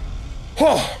good.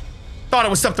 Oh, thought it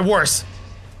was something worse.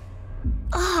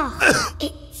 Ah,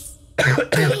 it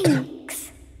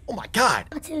stinks. Oh my God.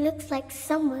 But it looks like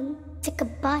someone took a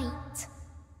bite.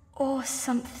 Or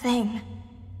something.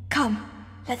 Come,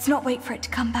 let's not wait for it to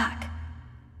come back.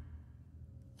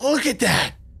 Look at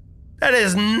that. That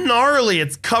is gnarly.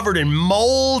 It's covered in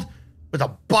mold with a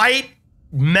bite,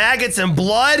 maggots and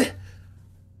blood.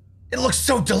 It looks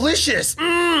so delicious.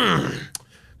 Man,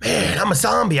 I'm a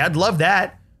zombie. I'd love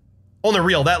that. On the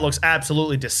real, that looks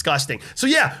absolutely disgusting. So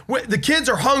yeah, the kids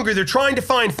are hungry. They're trying to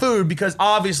find food because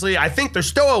obviously I think they're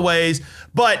stowaways,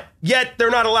 but yet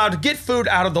they're not allowed to get food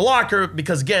out of the locker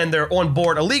because again, they're on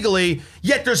board illegally,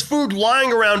 yet there's food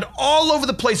lying around all over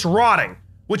the place rotting,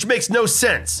 which makes no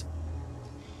sense.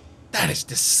 That is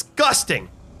disgusting.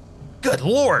 Good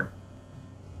Lord.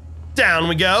 Down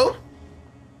we go.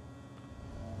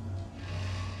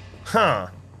 Huh.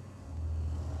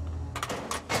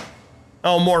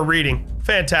 Oh, more reading.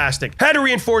 Fantastic. Had to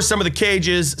reinforce some of the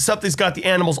cages. Something's got the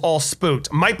animals all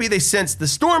spooked. Might be they sense the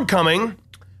storm coming.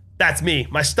 That's me.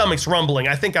 My stomach's rumbling.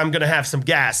 I think I'm gonna have some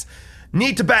gas.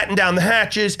 Need to batten down the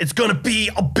hatches. It's gonna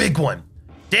be a big one.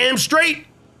 Damn straight.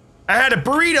 I had a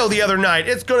burrito the other night.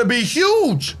 It's gonna be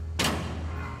huge.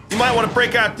 You might want to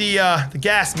break out the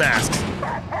gas masks.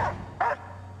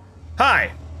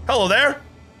 Hi. Hello there.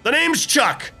 The name's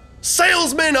Chuck.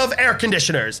 Salesman of air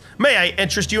conditioners. May I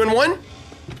interest you in one?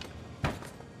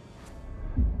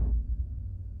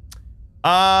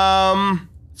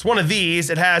 It's one of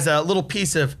these. It has a little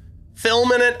piece of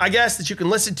film in it, I guess, that you can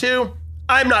listen to.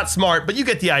 I'm not smart, but you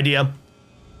get the idea.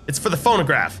 It's for the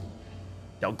phonograph.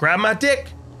 Don't grab my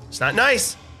dick. It's not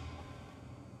nice.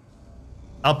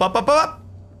 Up, up, up, up.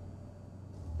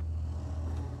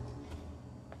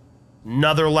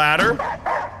 Another ladder.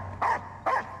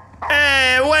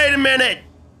 Hey, wait a minute.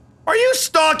 Are you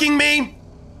stalking me?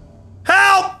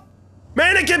 Help!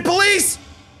 Mannequin police!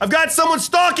 I've got someone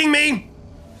stalking me.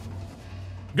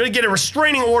 I'm gonna get a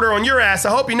restraining order on your ass.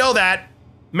 I hope you know that.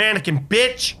 Mannequin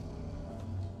bitch.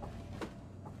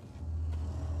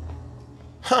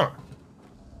 Huh.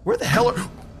 Where the hell are...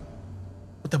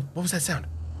 What was that sound?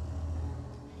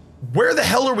 Where the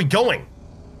hell are we going?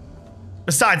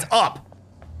 Besides up.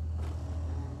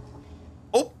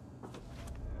 Oh.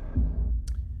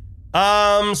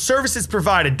 Services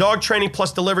provided. Dog training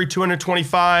plus delivery,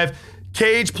 225.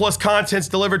 Cage plus contents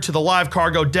delivered to the live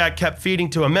cargo deck. Kept feeding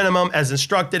to a minimum as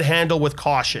instructed. Handle with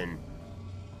caution.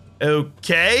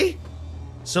 Okay.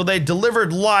 So they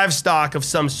delivered livestock of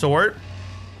some sort.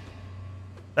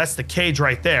 That's the cage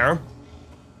right there.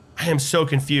 I am so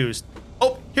confused.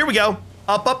 Oh, here we go.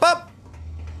 Up, up, up.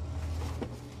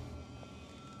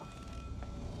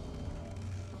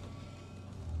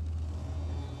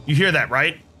 You hear that,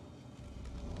 right?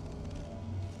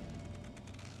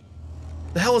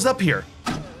 The hell is up here?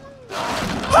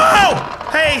 Oh!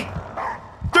 Hey!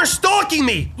 They're stalking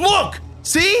me! Look!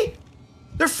 See?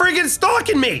 They're friggin'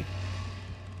 stalking me!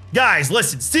 Guys,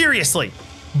 listen, seriously.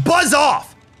 Buzz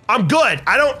off! I'm good.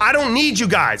 I don't need you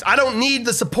guys. I don't need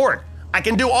the support. I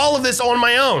can do all of this on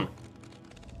my own.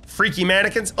 Freaky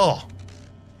mannequins. Oh.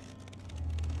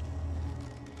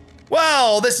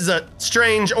 Well, this is a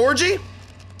strange orgy.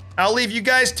 I'll leave you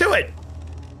guys to it.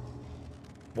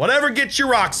 Whatever gets your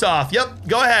rocks off. Yep,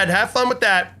 go ahead. Have fun with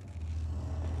that.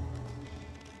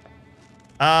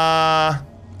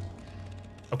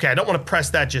 Okay, I don't want to press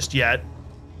that just yet.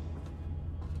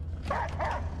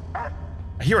 I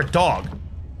hear a dog.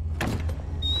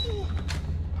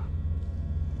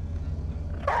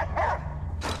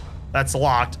 That's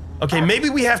locked. Okay, maybe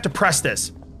we have to press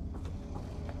this.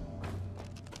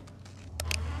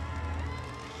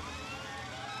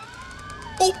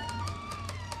 Oh!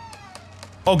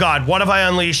 Oh God, what have I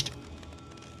unleashed?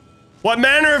 What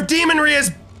manner of demonry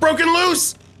has broken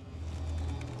loose?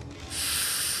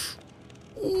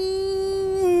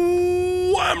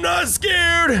 Ooh, I'm not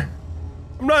scared.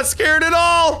 I'm not scared at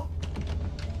all.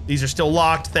 These are still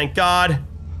locked, thank God.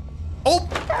 Oh!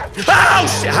 Oh,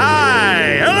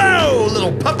 hi! Hello,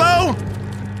 little puppo!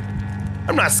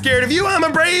 I'm not scared of you, I'm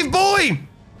a brave boy!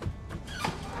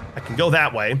 I can go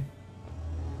that way.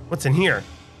 What's in here?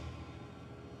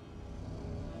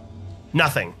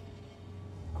 Nothing.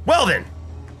 Well then,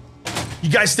 you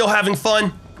guys still having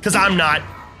fun? Because I'm not.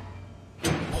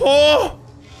 Oh!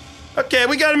 Okay,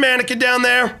 we got a mannequin down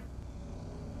there.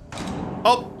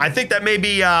 Oh, I think that may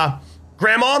be,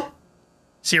 Grandma?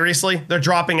 Seriously? They're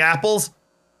dropping apples?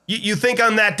 You think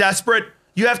I'm that desperate?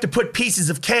 You have to put pieces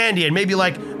of candy and maybe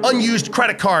like unused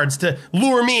credit cards to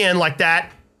lure me in like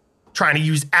that? Trying to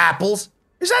use apples?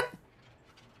 Is that?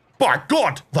 By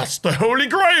God, that's the Holy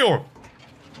Grail!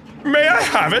 May I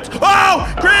have it?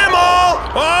 Oh,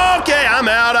 Grandma! Okay, I'm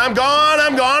out, I'm gone,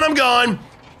 I'm gone, I'm gone.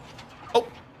 Oh.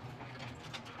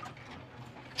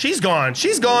 She's gone,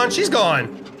 she's gone, she's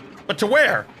gone. But to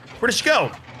where? Where did she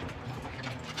go?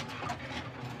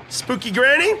 Spooky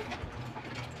Granny?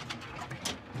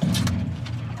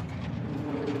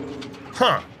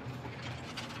 Huh.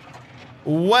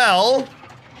 Well.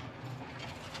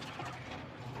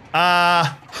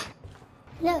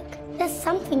 Look, there's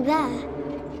something there.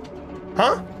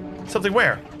 Huh? Something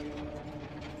where?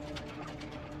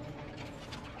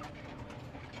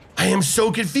 I am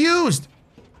so confused.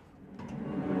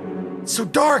 It's so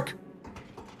dark.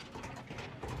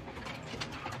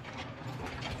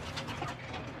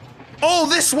 Oh,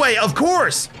 this way, of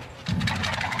course.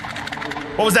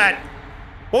 What was that?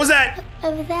 What was that?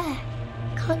 Over there.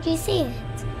 Can't you see it?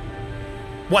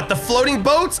 What, the floating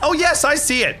boats? Oh yes, I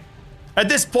see it. At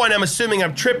this point, I'm assuming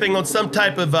I'm tripping on some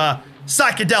type of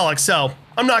psychedelic, so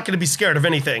I'm not gonna be scared of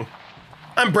anything.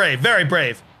 I'm brave, very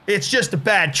brave. It's just a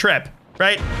bad trip,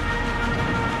 right?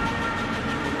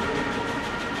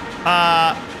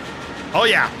 Oh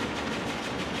yeah.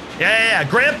 Yeah,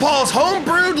 Grandpa's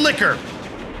home-brewed liquor.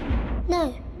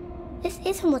 No, this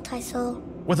isn't what I saw.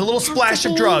 With a little splash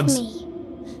of drugs. Me.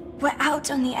 We're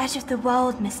out on the edge of the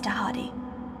world, Mr. Hardy.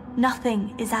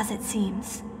 Nothing is as it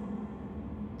seems.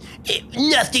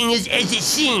 Nothing is as it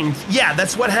seems. Yeah,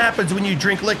 that's what happens when you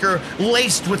drink liquor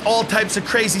laced with all types of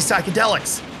crazy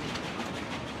psychedelics.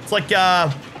 It's like,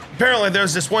 apparently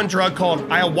there's this one drug called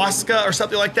ayahuasca or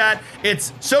something like that.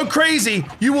 It's so crazy,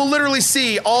 you will literally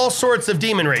see all sorts of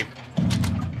demonry.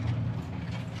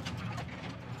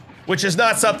 Which is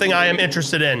not something I am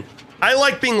interested in. I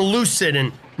like being lucid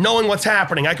and knowing what's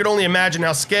happening. I could only imagine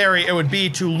how scary it would be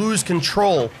to lose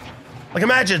control. Like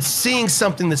imagine seeing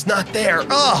something that's not there.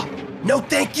 Ugh, no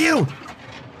thank you.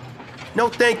 No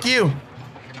thank you.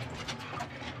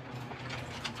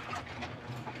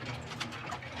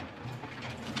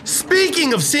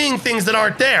 Speaking of seeing things that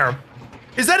aren't there,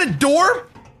 is that a door?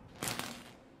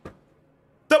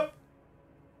 That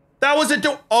was a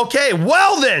door. Okay,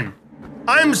 well then.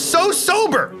 I'm so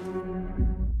sober.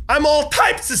 I'm all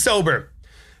types of sober.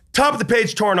 Top of the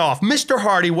page torn off. Mr.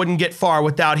 Hardy wouldn't get far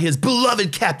without his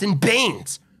beloved Captain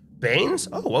Baines. Baines?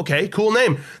 Oh, okay, cool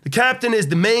name. The captain is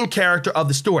the main character of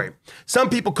the story. Some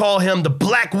people call him the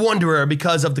Black Wanderer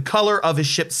because of the color of his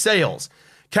ship's sails.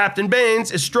 Captain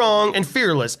Baines is strong and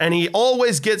fearless, and he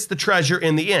always gets the treasure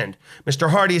in the end.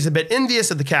 Mr. Hardy is a bit envious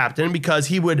of the captain because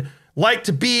he would like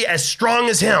to be as strong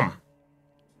as him.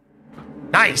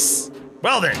 Nice.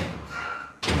 Well then.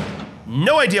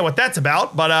 No idea what that's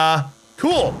about, but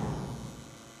cool.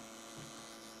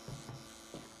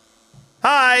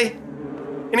 Hi.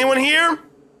 Anyone here?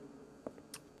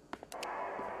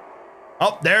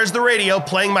 Oh, there's the radio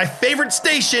playing my favorite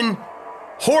station,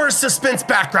 horror suspense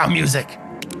background music.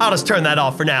 I'll just turn that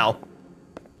off for now.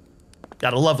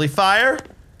 Got a lovely fire.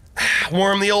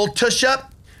 Warm the old tush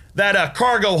up. That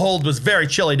cargo hold was very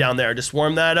chilly down there. Just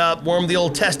warm that up, warm the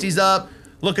old testes up.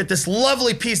 Look at this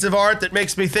lovely piece of art that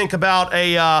makes me think about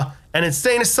an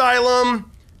insane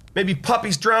asylum. Maybe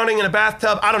puppies drowning in a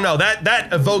bathtub. I don't know,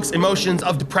 that evokes emotions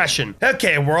of depression.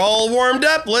 Okay, we're all warmed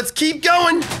up. Let's keep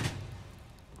going.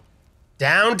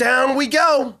 Down, down we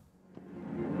go.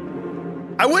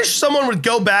 I wish someone would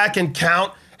go back and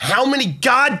count how many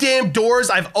goddamn doors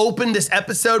I've opened this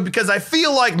episode, because I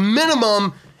feel like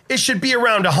minimum it should be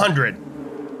around 100.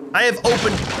 I have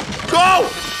opened, go!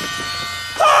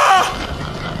 Ah!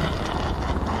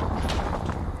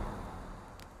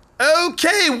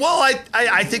 Okay, well,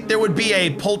 I think there would be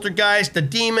a poltergeist, a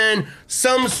demon,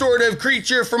 some sort of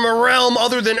creature from a realm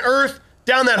other than Earth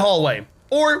down that hallway.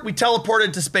 Or we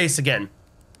teleported to space again.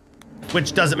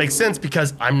 Which doesn't make sense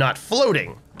because I'm not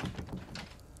floating.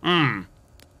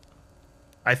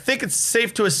 I think it's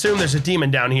safe to assume there's a demon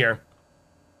down here.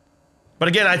 But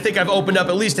again, I think I've opened up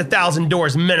at least 1,000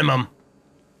 doors minimum.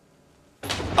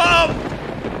 Oh!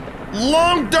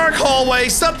 Long, dark hallway.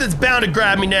 Something's bound to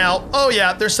grab me now. Oh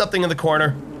yeah, there's something in the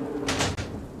corner.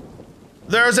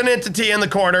 There's an entity in the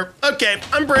corner. Okay,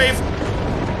 I'm brave.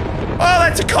 Oh,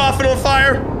 that's a coffin on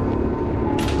fire.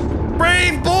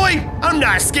 Brave boy. I'm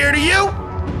not scared of you.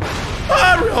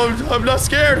 I'm not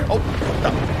scared. Oh.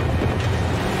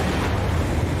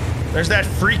 There's that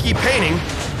freaky painting.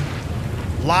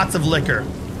 Lots of liquor.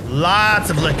 Lots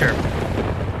of liquor.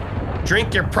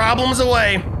 Drink your problems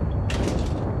away.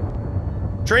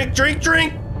 Drink, drink,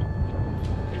 drink.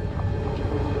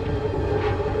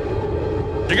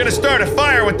 You're gonna start a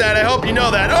fire with that, I hope you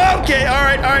know that. Okay, all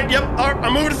right, yep, all right,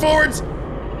 I'm moving forwards.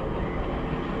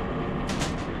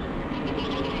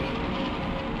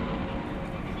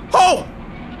 Oh!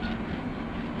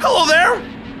 Hello there!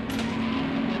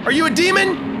 Are you a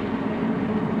demon?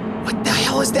 What the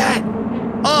hell is that?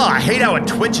 Oh, I hate how it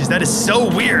twitches, that is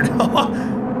so weird.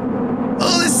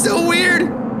 Oh, that's so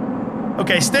weird.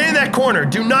 Okay, stay in that corner.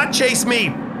 Do not chase me.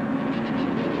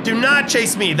 Do not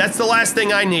chase me. That's the last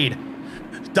thing I need.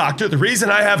 Doctor, the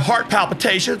reason I have heart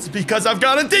palpitations is because I've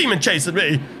got a demon chasing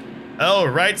me. Oh,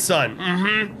 right,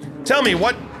 son. Tell me,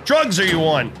 what drugs are you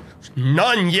on?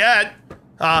 None yet.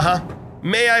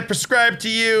 May I prescribe to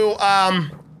you,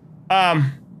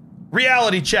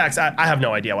 reality checks? I have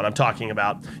no idea what I'm talking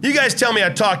about. You guys tell me I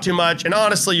talk too much, and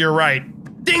honestly, you're right.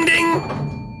 Ding,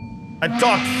 ding! I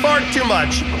talk far too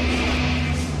much.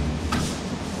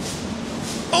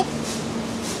 Oh!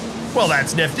 Well,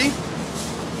 that's nifty.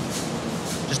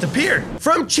 Just appeared.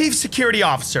 From Chief Security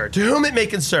Officer, to whom it may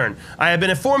concern, I have been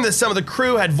informed that some of the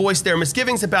crew had voiced their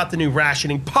misgivings about the new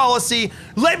rationing policy.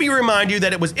 Let me remind you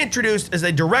that it was introduced as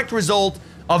a direct result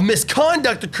of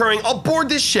misconduct occurring aboard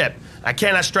this ship. I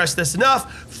cannot stress this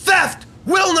enough. Theft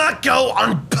will not go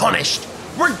unpunished,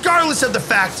 regardless of the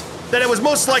fact that it was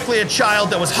most likely a child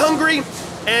that was hungry,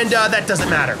 and that doesn't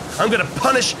matter. I'm gonna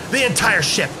punish the entire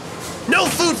ship. No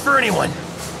food for anyone,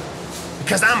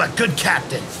 because I'm a good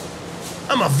captain.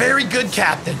 I'm a very good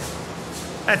captain.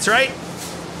 That's right.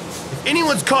 If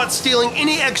anyone's caught stealing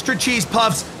any extra cheese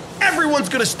puffs, everyone's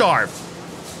gonna starve.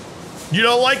 You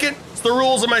don't like it? It's the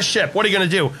rules of my ship. What are you gonna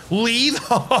do? Leave?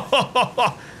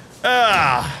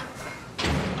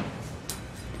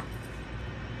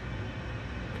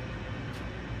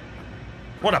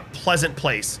 What a pleasant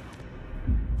place.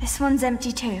 This one's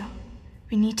empty too.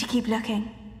 We need to keep looking.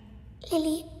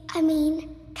 Lily,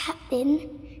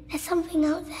 Captain, there's something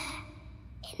out there.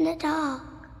 In the dark.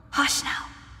 Hush now.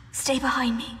 Stay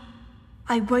behind me.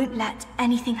 I won't let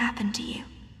anything happen to you.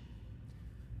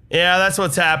 Yeah, that's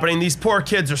what's happening. These poor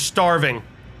kids are starving.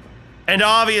 And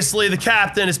obviously the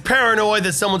captain is paranoid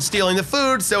that someone's stealing the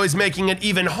food, so he's making it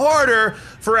even harder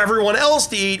for everyone else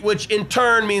to eat, which in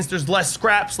turn means there's less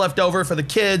scraps left over for the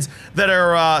kids that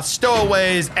are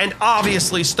stowaways and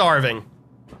obviously starving.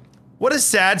 What a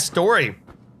sad story.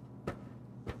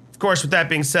 Of course, with that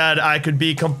being said, I could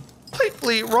be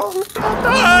completely wrong.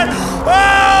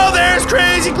 Oh, there's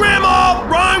crazy grandma!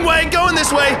 Wrong way, going this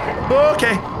this way.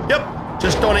 Okay, yep.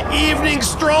 Just on an evening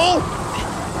stroll.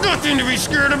 Nothing to be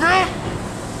scared about.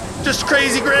 Just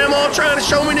crazy grandma trying to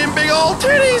show me them big old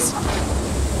titties.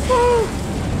 Woo.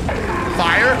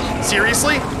 Fire?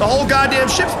 Seriously? The whole goddamn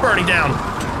ship's burning down.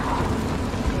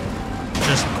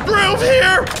 Just drove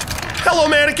here. Hello,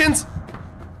 mannequins.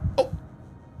 Oh,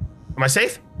 am I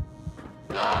safe?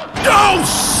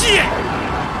 Oh, shit!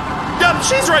 Yup,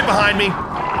 she's right behind me.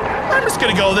 I'm just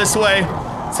gonna go this way.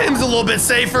 Seems a little bit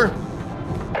safer.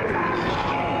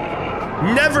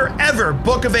 Never ever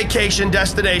book a vacation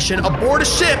destination aboard a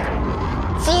ship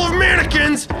full of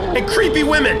mannequins and creepy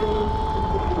women.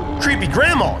 Creepy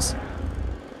grandmas.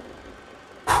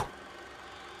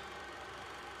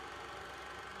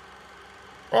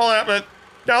 Well,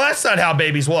 now that's not how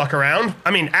babies walk around.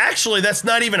 I mean, actually, that's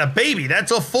not even a baby.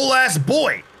 That's a full-ass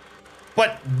boy.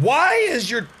 But why is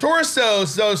your torso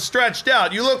so stretched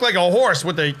out? You look like a horse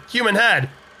with a human head.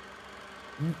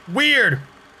 Weird.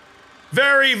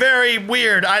 Very, very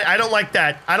weird. I don't like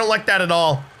that. I don't like that at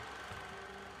all.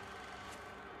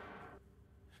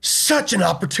 Such an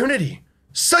opportunity.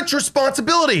 Such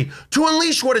responsibility to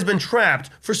unleash what has been trapped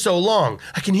for so long.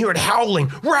 I can hear it howling,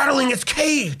 rattling its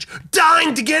cage,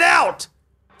 dying to get out.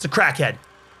 It's a crackhead.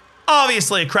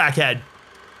 Obviously a crackhead.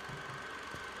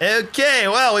 Okay,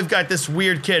 well, we've got this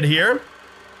weird kid here.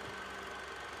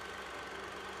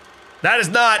 That is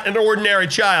not an ordinary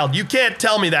child. You can't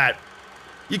tell me that.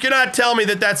 You cannot tell me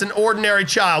that that's an ordinary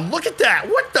child. Look at that.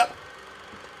 What the?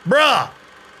 Bruh.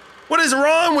 What is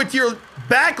wrong with your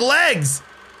back legs?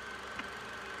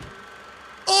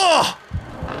 Oh!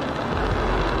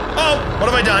 Oh, what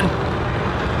have I done?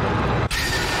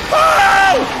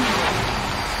 Oh!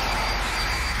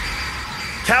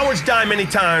 Cowards die many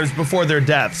times before their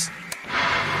deaths.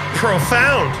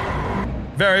 Profound.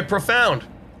 Very profound.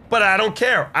 But I don't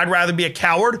care. I'd rather be a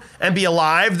coward and be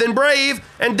alive than brave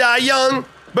and die young,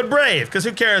 but brave. Because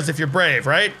who cares if you're brave,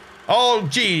 right? Oh,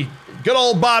 gee. Good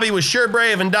old Bobby was sure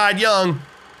brave and died young.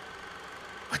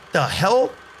 What the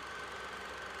hell?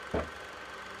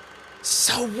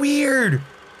 So weird.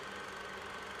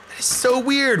 That is so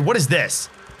weird. What is this?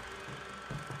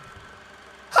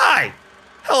 Hi.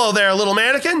 Hello there, little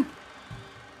mannequin.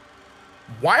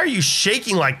 Why are you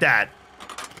shaking like that?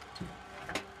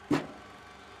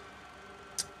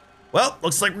 Well,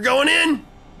 looks like we're going in.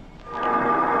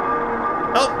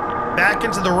 Oh, back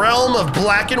into the realm of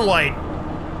black and white.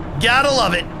 Gotta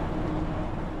love it.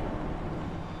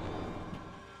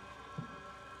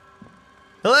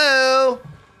 Hello?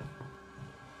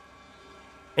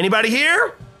 Anybody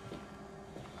here?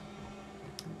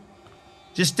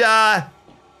 Just,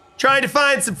 trying to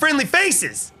find some friendly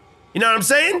faces. You know what I'm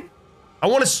saying? I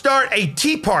want to start a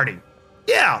tea party.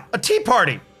 Yeah, a tea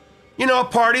party. You know, a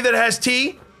party that has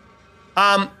tea.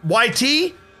 Why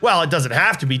tea? Well, it doesn't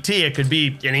have to be tea. It could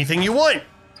be anything you want.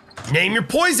 Name your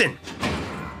poison.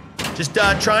 Just,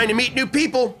 trying to meet new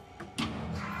people.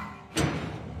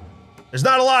 There's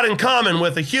not a lot in common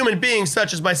with a human being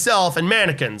such as myself and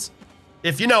mannequins,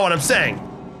 if you know what I'm saying.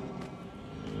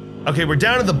 Okay, we're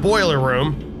down in the boiler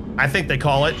room, I think they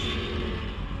call it.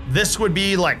 This would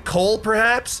be like coal,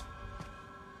 perhaps?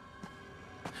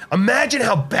 Imagine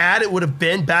how bad it would have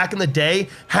been back in the day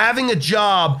having a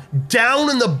job down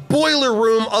in the boiler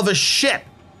room of a ship.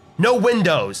 No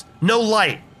windows, no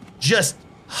light, just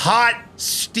hot,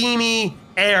 steamy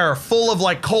air full of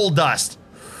like coal dust.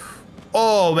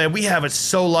 Oh man, we have it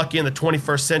so lucky in the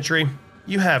 21st century.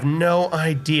 You have no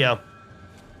idea.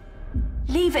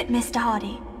 Leave it, Mr.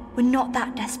 Hardy. We're not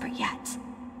that desperate yet.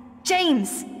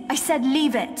 James, I said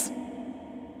leave it.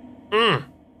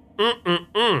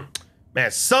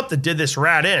 Man, something did this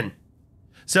rat in.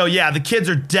 So yeah, the kids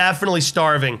are definitely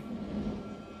starving.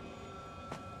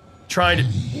 Trying to...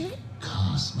 Heavy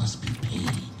cost must be paid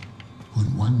when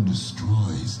one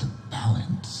destroys the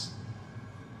balance.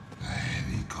 A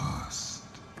heavy cost.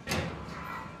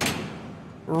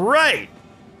 Right.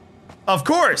 Of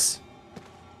course.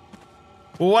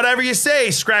 Whatever you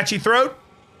say, Scratchy Throat.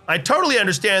 I totally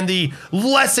understand the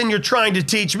lesson you're trying to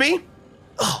teach me.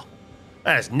 Oh,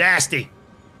 that is nasty.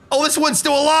 Oh, this one's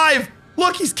still alive.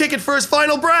 Look, he's kicking for his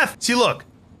final breath. See, look,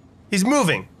 he's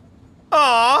moving.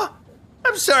 Aw,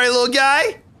 I'm sorry, little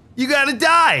guy. You gotta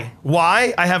die.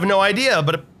 Why? I have no idea,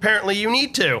 but apparently you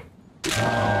need to. All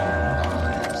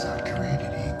lives are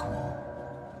created equal.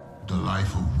 The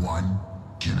life of one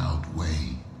can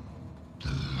outweigh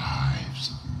the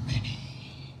lives of many.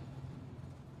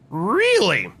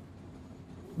 Really?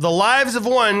 The lives of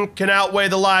one can outweigh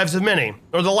the lives of many,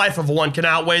 or the life of one can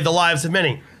outweigh the lives of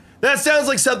many. That sounds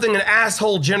like something an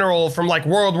asshole general from like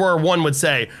World War I would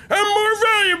say. I'm more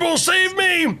valuable, save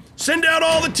me! Send out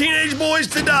all the teenage boys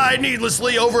to die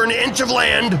needlessly over an inch of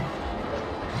land.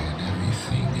 And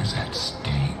everything is at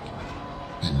stake.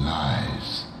 And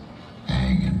lives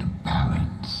hang in the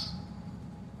balance.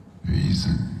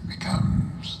 Reason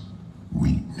becomes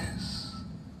weakness.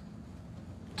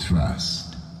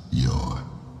 Trust your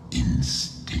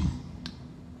instinct.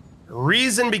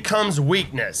 Reason becomes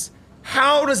weakness.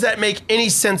 How does that make any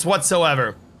sense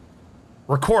whatsoever?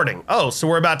 Recording. Oh, so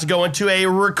we're about to go into a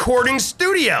recording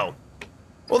studio.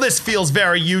 Well, this feels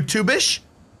very YouTube-ish.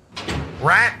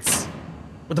 Rats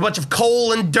with a bunch of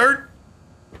coal and dirt.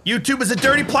 YouTube is a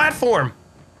dirty platform.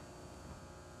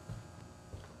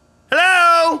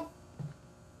 Hello?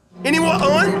 Anyone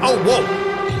on? Oh, whoa.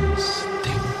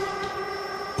 Instinct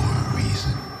or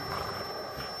reason.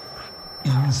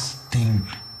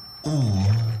 Instinct or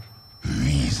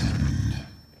reason.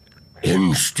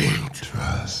 Instinct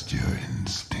Trust your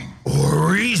instinct.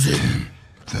 or reason?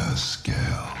 The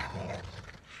scale.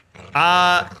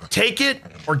 Take it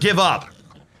or give up.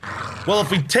 Well,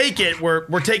 if we take it,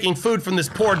 we're taking food from this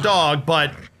poor dog,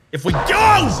 but if we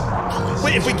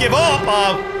if we give up,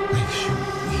 Makes you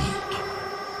weak.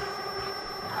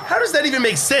 how does that even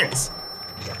make sense?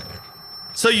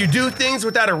 So you do things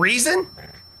without a reason?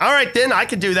 All right, then, I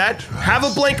could do that. Have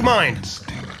a blank mind.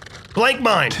 Instinct. Blank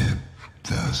mind.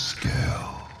 The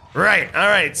scale. Right, all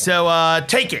right, so,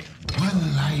 take it.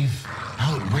 One life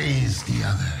outweighs the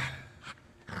other.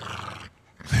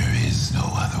 There is no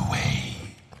other way.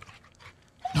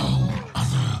 No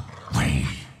other way.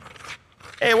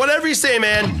 Hey, whatever you say,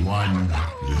 man. One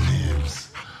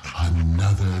lives,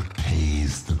 another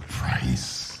pays the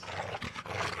price.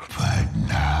 But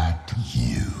not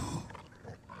you.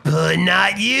 But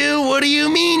not you? What do you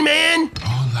mean, man?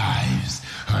 All lives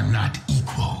are not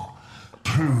equal.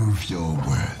 Prove your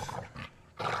worth.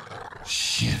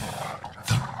 Shift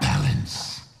the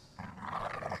balance.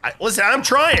 Listen, I'm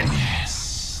trying.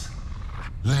 Yes.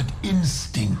 Let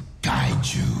instinct guide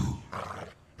you.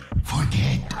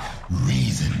 Forget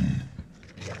reason.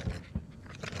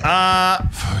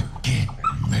 Forget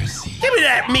mercy. Give me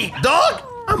that meat, dog.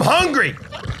 I'm hungry.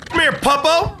 Come here,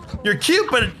 puppo. You're cute,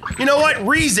 but you know what?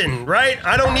 Reason, right?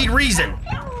 I don't need reason.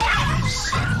 It is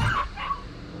subtle.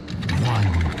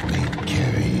 One may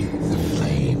carry the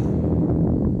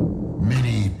flame.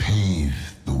 Many pave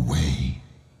the way.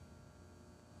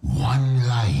 One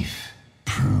life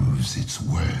proves its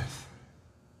worth.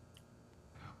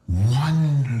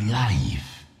 One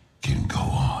life can go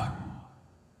on.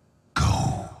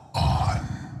 Go on.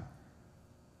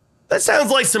 That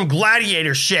sounds like some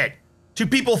gladiator shit. Two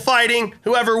people fighting,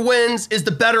 whoever wins is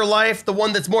the better life, the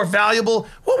one that's more valuable.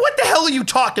 Well, what the hell are you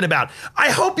talking about? I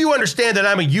hope you understand that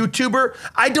I'm a YouTuber.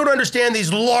 I don't understand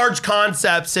these large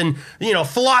concepts and,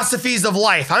 philosophies of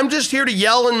life. I'm just here to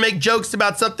yell and make jokes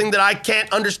about something that I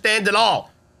can't understand at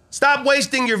all. Stop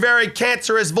wasting your very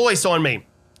cancerous voice on me.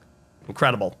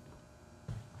 Incredible.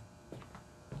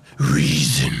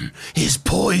 Reason is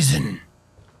poison.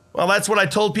 Well, that's what I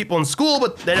told people in school,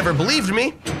 but they never believed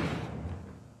me.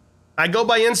 I go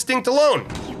by instinct alone.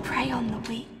 You prey on the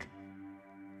weak.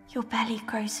 Your belly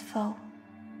grows full.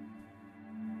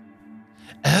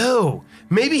 Oh,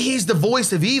 maybe he's the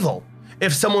voice of evil.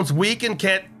 If someone's weak and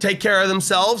can't take care of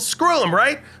themselves, screw them,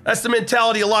 right? That's the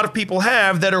mentality a lot of people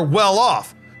have that are well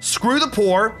off. Screw the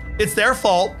poor, it's their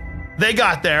fault, they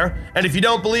got there, and if you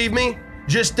don't believe me,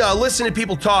 just listen to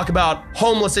people talk about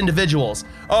homeless individuals.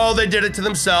 Oh, they did it to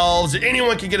themselves,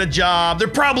 anyone can get a job, they're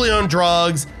probably on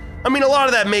drugs. I mean, a lot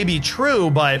of that may be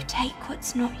true, but... Take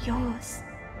what's not yours.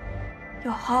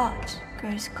 Your heart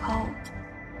grows cold.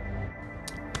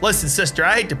 Listen, sister,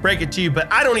 I hate to break it to you,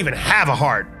 but I don't even have a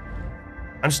heart.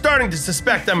 I'm starting to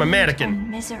suspect I'm a mannequin.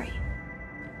 And misery.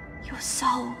 Your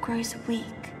soul grows weak.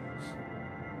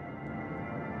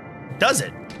 Does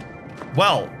it?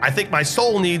 Well, I think my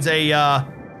soul needs a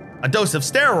dose of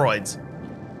steroids.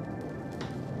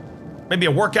 Maybe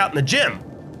a workout in the gym.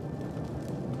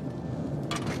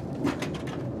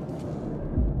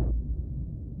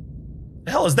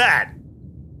 The hell is that?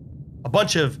 A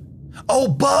bunch of... Oh,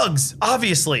 bugs,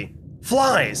 obviously.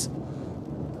 Flies.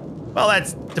 Well,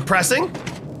 that's depressing.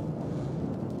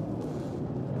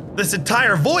 This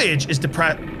entire voyage is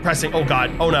depressing. Oh,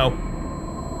 God. Oh, no.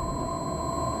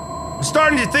 I'm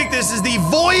starting to think this is the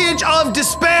voyage of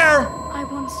despair. I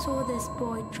once saw this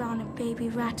boy drown a baby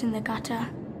rat in the gutter.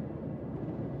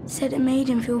 Said it made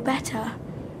him feel better.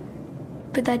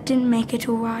 But that didn't make it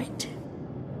all right.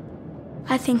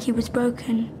 I think he was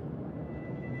broken.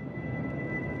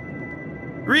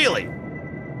 Really?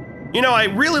 You know, I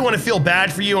really want to feel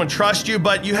bad for you and trust you,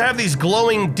 but you have these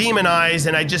glowing demon eyes,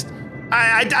 and I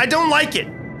don't like it.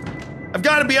 I've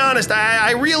got to be honest,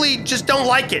 I really just don't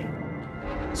like it.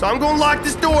 So I'm going to lock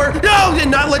this door. No, did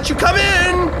not let you come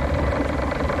in.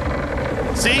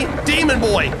 See? Demon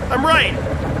boy. I'm right.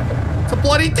 It's a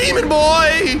bloody demon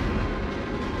boy.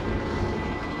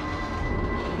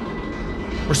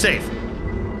 We're safe.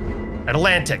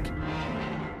 Atlantic.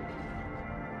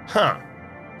 Huh.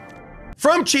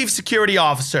 From Chief Security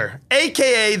Officer,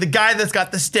 AKA the guy that's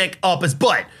got the stick up his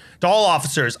butt. To all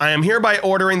officers, I am hereby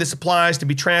ordering the supplies to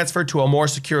be transferred to a more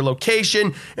secure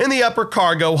location in the upper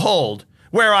cargo hold,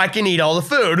 where I can eat all the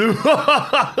food.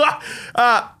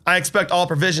 I expect all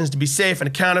provisions to be safe and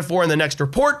accounted for in the next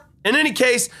report. In any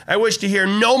case, I wish to hear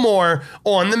no more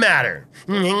on the matter.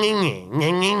 Someone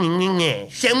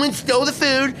stole the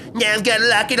food, now I've got to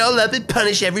lock it all up and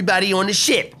punish everybody on the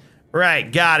ship.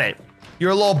 Right, got it.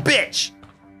 You're a little bitch.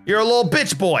 You're a little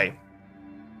bitch boy.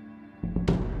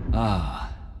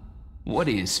 Ah, what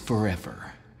is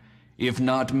forever, if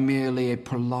not merely a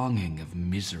prolonging of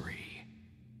misery?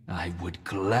 I would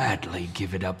gladly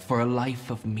give it up for a life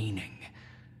of meaning,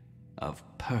 of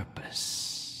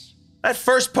purpose. That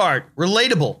first part,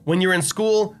 relatable. When you're in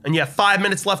school and you have 5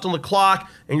 minutes left on the clock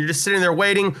and you're just sitting there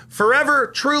waiting, forever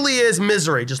truly is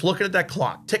misery. Just looking at that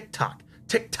clock. Tick tock,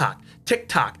 tick tock, tick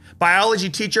tock. Biology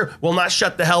teacher will not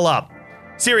shut the hell up.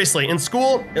 Seriously, in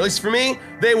school, at least for me,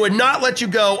 they would not let you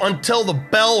go until the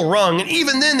bell rung, and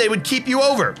even then they would keep you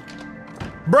over.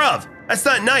 Bruv, that's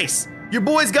not nice. Your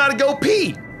boy's gotta go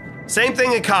pee. Same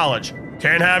thing in college.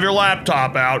 Can't have your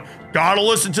laptop out. Gotta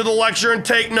listen to the lecture and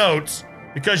take notes.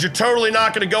 Because you're totally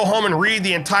not gonna go home and read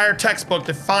the entire textbook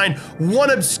to find one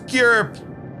obscure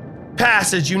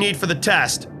passage you need for the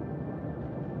test.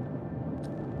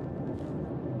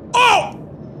 Oh!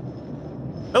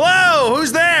 Hello,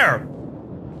 who's there?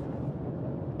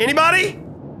 Anybody?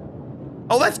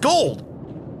 Oh, that's gold.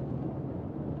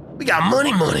 We got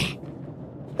money.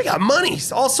 We got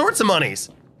monies, all sorts of monies.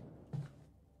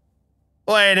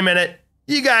 Wait a minute.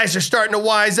 You guys are starting to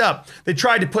wise up. They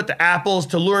tried to put the apples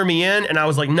to lure me in, and I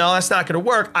was like, no, that's not gonna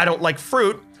work. I don't like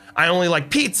fruit. I only like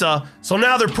pizza. So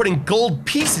now they're putting gold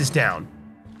pieces down.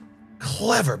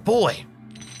 Clever boy.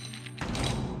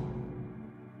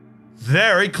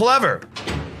 Very clever.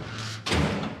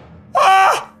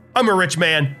 Ah! I'm a rich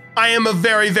man. I am a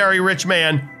very, very rich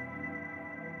man.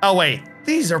 Oh wait,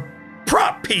 these are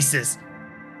prop pieces.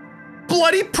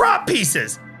 Bloody prop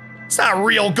pieces. It's not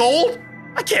real gold.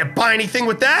 I can't buy anything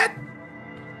with that.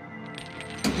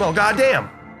 Well, goddamn.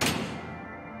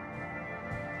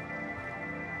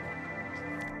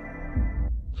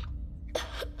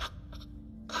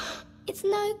 It's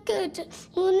no good.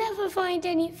 We'll never find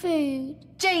any food.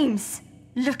 James,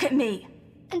 look at me.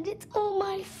 And it's all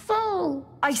my fault.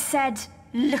 I said,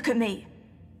 look at me.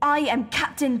 I am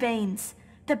Captain Baines,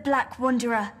 the Black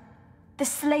Wanderer, the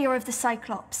Slayer of the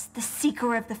Cyclops, the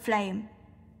Seeker of the Flame.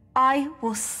 I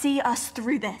will see us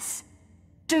through this.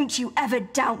 Don't you ever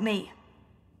doubt me.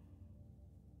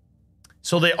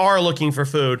 So they are looking for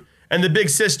food, and the big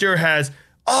sister has,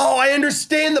 oh, I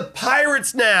understand the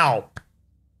pirates now.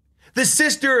 The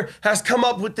sister has come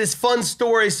up with this fun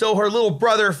story so her little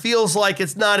brother feels like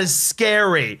it's not as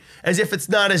scary, as if it's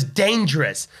not as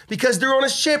dangerous, because they're on a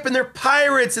ship and they're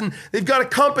pirates and they've got a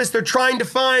compass. They're trying to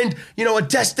find, you know, a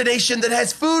destination that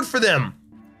has food for them.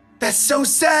 That's so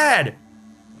sad.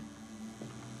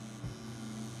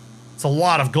 It's a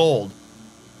lot of gold.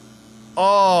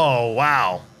 Oh,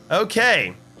 wow.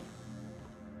 Okay.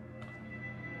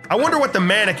 I wonder what the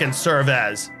mannequins serve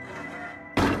as.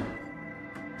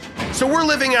 So we're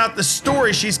living out the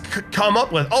story she's come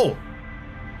up with. Oh.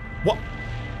 What?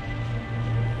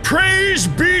 Praise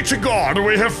be to God,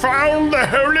 we have found the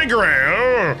Holy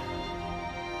Grail.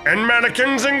 And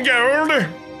mannequins in gold.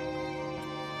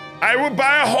 I will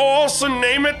buy a horse and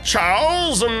name it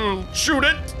Charles and shoot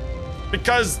it.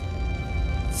 Because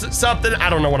something,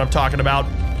 I don't know what I'm talking about.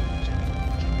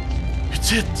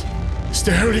 It's it. It's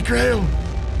the Holy Grail.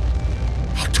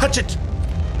 I'll touch it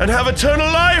and have eternal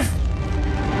life.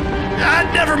 Ah,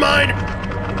 never mind.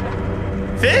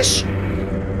 Fish?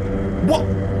 What?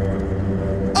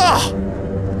 Oh!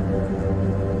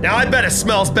 Now I bet it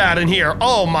smells bad in here.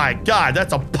 Oh my God,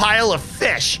 that's a pile of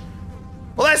fish.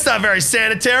 Well, that's not very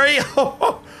sanitary.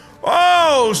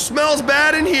 Oh, smells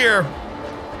bad in here.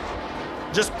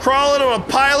 Just crawling on a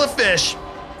pile of fish.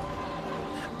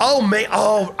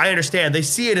 Oh, I understand. They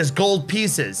see it as gold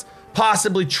pieces,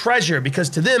 possibly treasure, because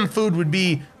to them, food would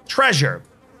be treasure.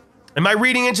 Am I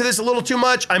reading into this a little too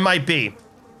much? I might be.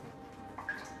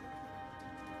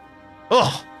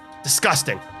 Ugh,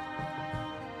 disgusting.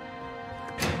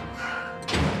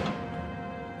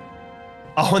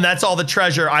 Oh, and that's all the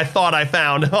treasure I thought I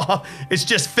found. It's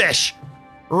just fish.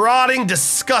 Rotting,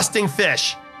 disgusting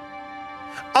fish.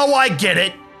 Oh, I get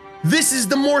it. This is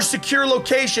the more secure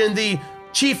location the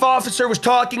chief officer was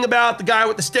talking about, the guy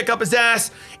with the stick up his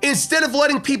ass. Instead of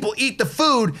letting people eat the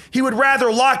food, he would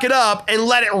rather lock it up and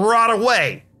let it rot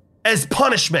away as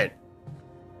punishment.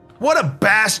 What a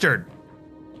bastard.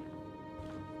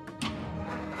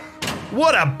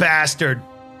 What a bastard.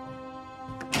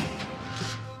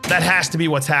 That has to be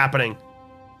what's happening.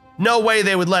 No way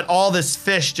they would let all this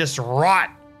fish just rot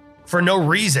for no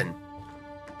reason.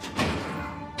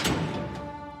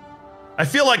 I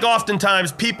feel like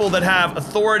oftentimes people that have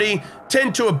authority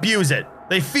tend to abuse it.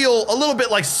 They feel a little bit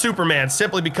like Superman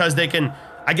simply because they can,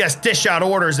 I guess, dish out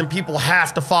orders and people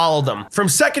have to follow them. From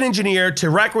second engineer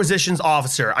to requisitions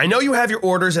officer, I know you have your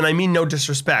orders and I mean no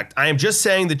disrespect. I am just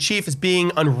saying the chief is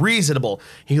being unreasonable.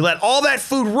 He let all that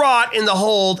food rot in the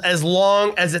hold as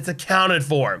long as it's accounted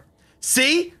for.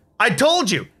 See? I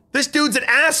told you. This dude's an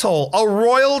asshole, a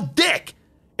royal dick.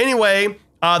 Anyway,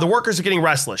 the workers are getting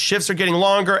restless. Shifts are getting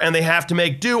longer and they have to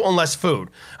make do on less food.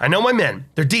 I know my men.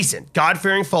 They're decent,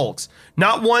 God-fearing folks.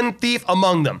 Not one thief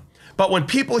among them. But when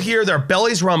people hear their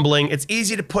bellies rumbling, it's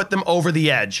easy to put them over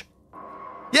the edge.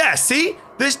 Yeah, see?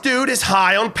 This dude is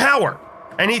high on power.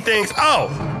 And he thinks,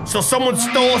 oh, so someone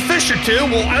stole a fish or two?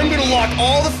 Well, I'm gonna lock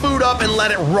all the food up and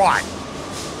let it rot.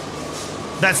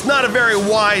 That's not a very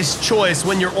wise choice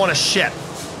when you're on a ship.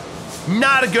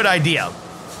 Not a good idea.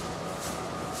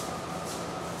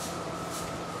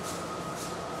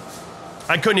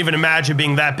 I couldn't even imagine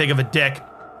being that big of a dick.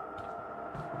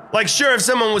 Like, sure, if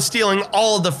someone was stealing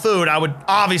all of the food, I would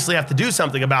obviously have to do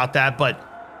something about that, but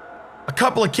a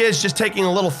couple of kids just taking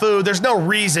a little food, there's no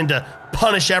reason to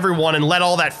punish everyone and let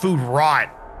all that food rot.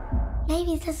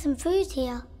 Maybe there's some food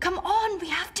here. Come on, we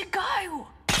have to go.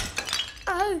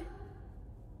 Oh.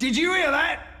 Did you hear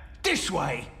that? This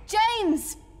way.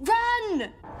 James,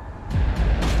 run!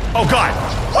 Oh God.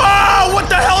 Oh, what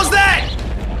the hell is that?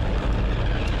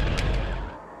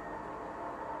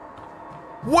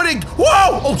 What a,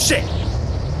 whoa! Oh shit!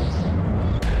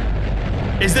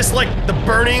 Is this like the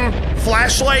burning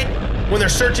flashlight when they're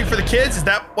searching for the kids? Is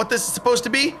that what this is supposed to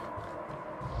be?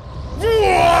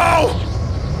 Whoa!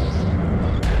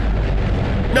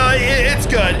 No, it's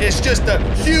good. It's just a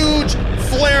huge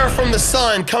flare from the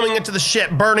sun coming into the ship,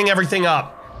 burning everything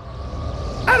up.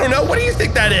 I don't know, what do you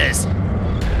think that is?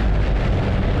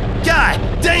 God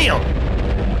damn!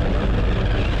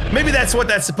 Maybe that's what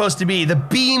that's supposed to be, the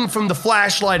beam from the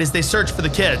flashlight as they search for the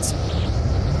kids.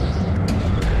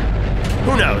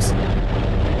 Who knows?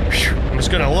 Whew. I'm just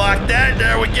gonna lock that,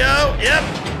 there we go,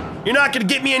 yep. You're not gonna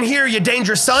get me in here, you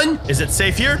dangerous son. Is it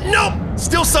safe here? Nope,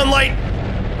 still sunlight.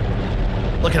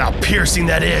 Look at how piercing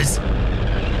that is.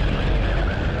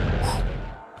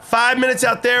 5 minutes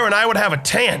out there and I would have a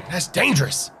tan, that's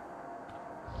dangerous.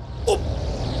 Oh.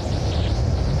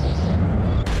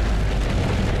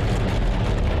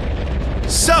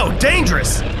 So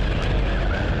dangerous.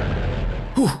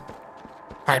 Whew. All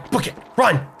right, book it.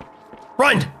 Run.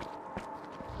 Run.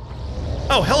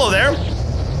 Oh, hello there.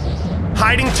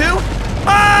 Hiding too?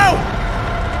 Oh!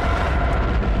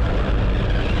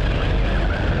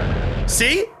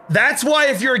 See? That's why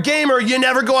if you're a gamer, you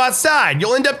never go outside.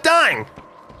 You'll end up dying.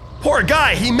 Poor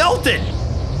guy, he melted.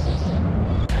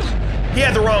 He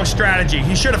had the wrong strategy.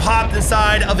 He should have hopped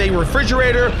inside of a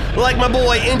refrigerator like my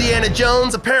boy Indiana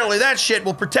Jones. Apparently that shit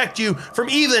will protect you from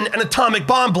even an atomic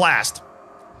bomb blast.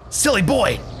 Silly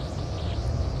boy.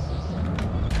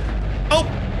 Oh,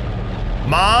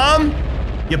 Mom,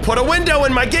 you put a window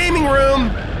in my gaming room.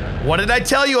 What did I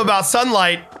tell you about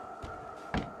sunlight?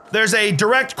 There's a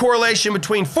direct correlation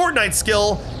between Fortnite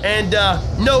skill and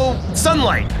no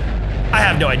sunlight. I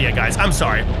have no idea, guys, I'm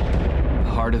sorry.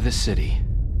 Heart of the city.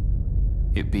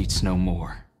 It beats no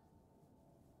more.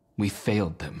 We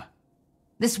failed them.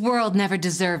 This world never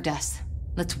deserved us.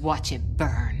 Let's watch it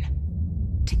burn.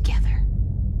 Together.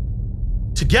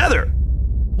 Together?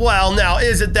 Well, now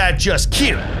isn't that just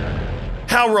cute?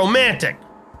 How romantic.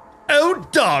 Oh,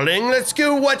 darling, let's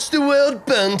go watch the world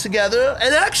burn together.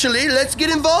 And actually, let's get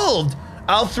involved.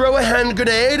 I'll throw a hand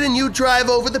grenade and you drive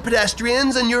over the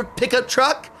pedestrians in your pickup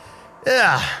truck.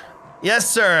 Yeah. Yes,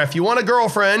 sir. If you want a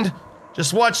girlfriend,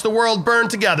 just watch the world burn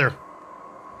together.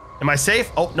 Am I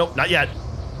safe? Oh, nope, not yet.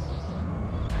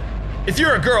 If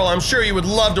you're a girl, I'm sure you would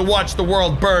love to watch the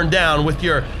world burn down with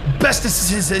your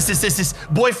bestest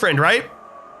boyfriend, right?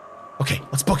 Okay,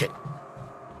 let's book it.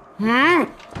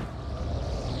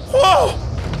 Whoa!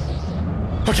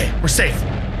 Okay, we're safe.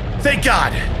 Thank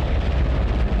God.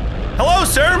 Hello,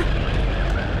 sir.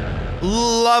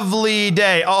 Lovely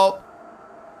day. Oh.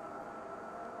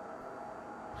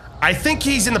 I think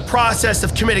he's in the process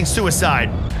of committing suicide.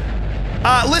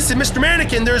 Listen, Mr.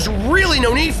 Mannequin, there's really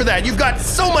no need for that. You've got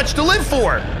so much to live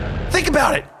for. Think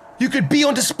about it. You could be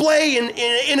on display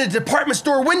in a department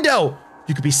store window.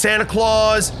 You could be Santa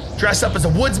Claus, dress up as a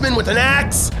woodsman with an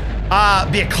axe,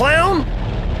 be a clown,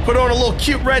 put on a little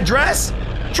cute red dress.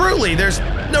 Truly, there's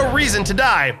no reason to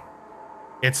die.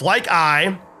 It's like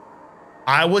I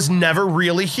was never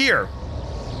really here.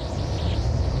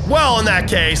 Well, in that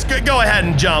case, go ahead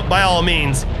and jump, by all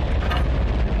means.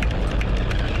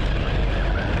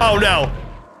 Oh no,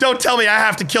 don't tell me I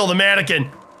have to kill the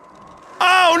mannequin.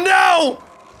 Oh no!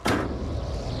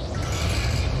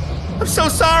 I'm so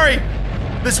sorry.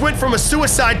 This went from a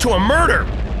suicide to a murder.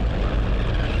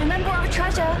 Remember our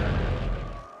treasure?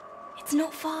 It's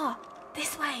not far.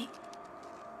 This way.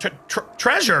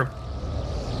 Treasure?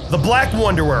 The Black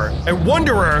Wanderer, a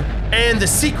wanderer, and the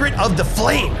secret of the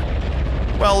flame.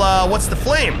 Well, what's the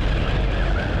flame?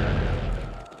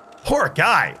 Poor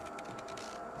guy.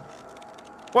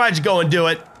 Why'd you go and do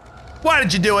it? Why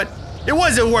did you do it? It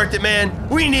wasn't worth it, man.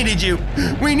 We needed you.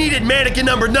 We needed mannequin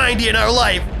number 90 in our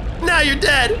life. Now you're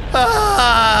dead.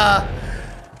 Ah.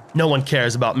 No one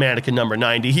cares about mannequin number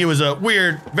 90. He was a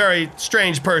weird, very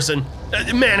strange person.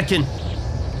 Mannequin.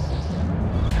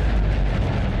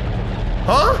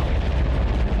 Huh?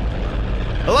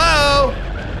 Hello?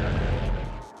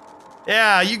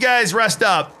 Yeah, you guys rest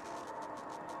up.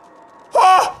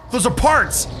 Oh, those are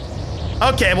parts.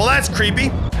 Okay, well that's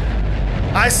creepy.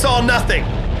 I saw nothing.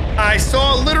 I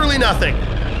saw literally nothing.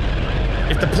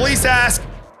 If the police ask,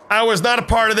 I was not a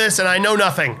part of this and I know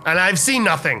nothing, and I've seen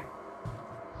nothing.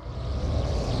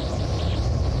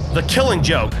 The Killing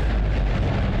Joke.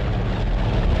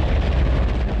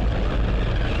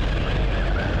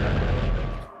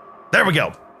 There we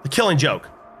go. The Killing Joke.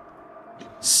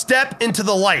 Step into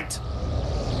the light.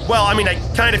 Well, I mean, I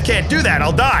kind of can't do that.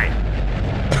 I'll die.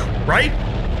 Right?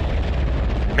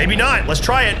 Maybe not. Let's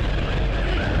try it.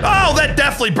 Oh, that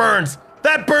definitely burns.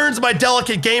 That burns my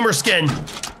delicate gamer skin.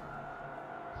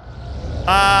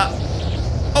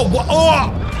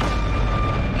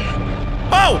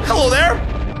 Oh, hello there.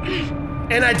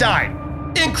 And I died.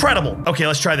 Incredible. Okay,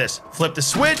 let's try this. Flip the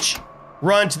switch,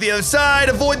 run to the other side,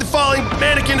 avoid the falling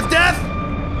mannequin of death,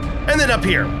 and then up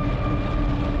here.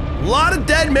 A lot of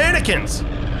dead mannequins.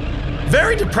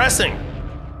 Very depressing.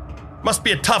 Must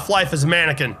be a tough life as a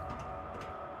mannequin.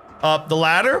 Up the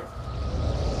ladder.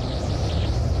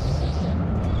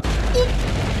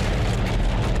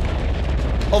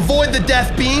 Avoid the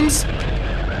death beams.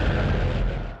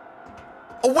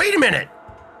 Oh, wait a minute.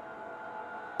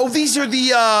 Oh, these are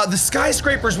the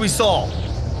skyscrapers we saw.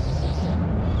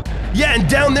 Yeah, and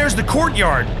down there's the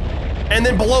courtyard. And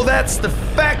then below that's the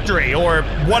factory, or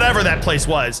whatever that place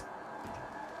was.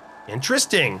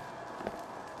 Interesting.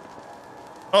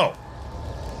 Oh.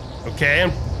 Okay,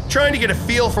 I'm trying to get a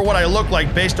feel for what I look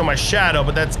like based on my shadow,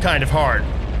 but that's kind of hard.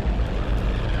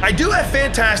 I do have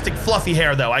fantastic fluffy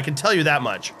hair, though, I can tell you that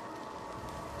much.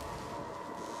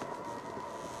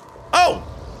 Oh!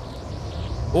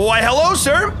 Why, hello,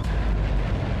 sir.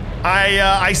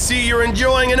 I see you're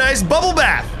enjoying a nice bubble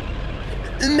bath.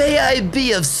 May I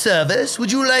be of service?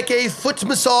 Would you like a foot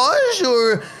massage,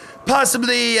 or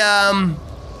possibly,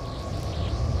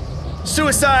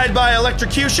 suicide by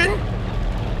electrocution?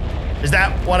 Is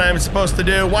that what I'm supposed to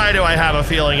do? Why do I have a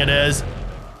feeling it is?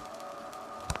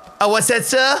 What's that,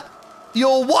 sir?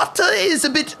 Your water is a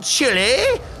bit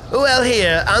chilly. Well,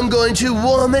 here, I'm going to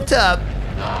warm it up.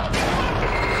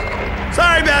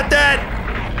 Sorry about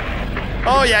that.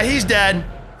 Oh, yeah, he's dead.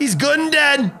 He's good and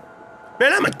dead.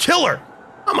 Man, I'm a killer.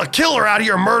 I'm a killer out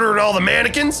here murdering all the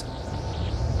mannequins.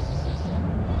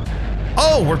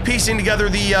 Oh, we're piecing together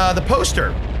the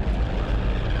poster.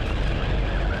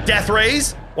 Death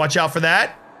rays. Watch out for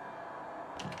that.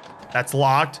 That's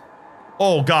locked.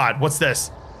 Oh, God, what's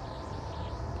this?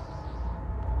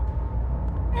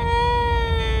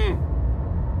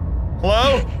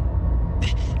 Hello?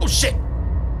 Oh, shit.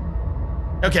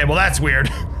 Okay, well, that's weird.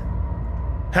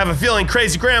 Have a feeling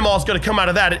Crazy Grandma's gonna come out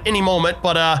of that at any moment,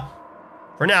 but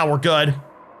for now, we're good.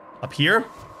 Up here?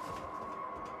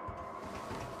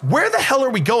 Where the hell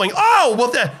are we going? Oh,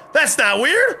 well, that's not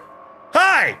weird.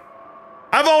 Hi.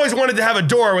 I've always wanted to have a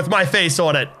door with my face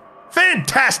on it.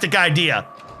 Fantastic idea.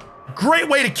 Great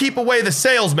way to keep away the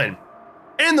salesmen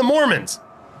and the Mormons.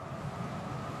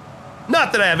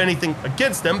 Not that I have anything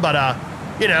against them, but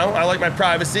you know, I like my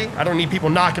privacy. I don't need people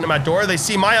knocking at my door. They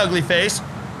see my ugly face.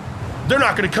 They're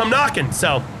not gonna come knocking,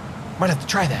 so might have to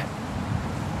try that.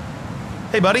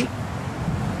 Hey, buddy.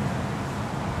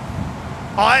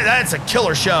 Oh, that's a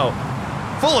killer show.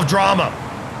 Full of drama.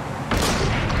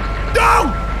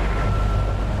 No!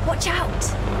 Watch Watch out!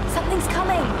 Something's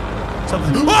coming.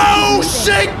 Something. Oh,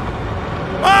 shit!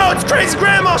 Oh, it's Crazy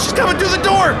Grandma. She's coming through the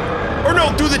door. Or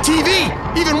no, through the TV.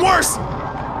 Even worse.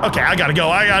 Okay, I gotta go.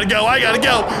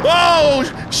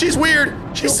 Oh, she's weird.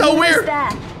 She's so weird. There.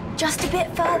 Just a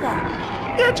bit further.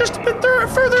 Yeah, just a bit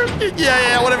further.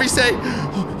 Yeah, whatever you say.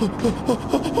 Oh.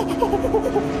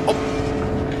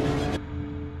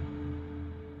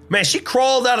 Man, she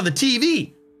crawled out of the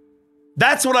TV.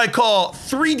 That's what I call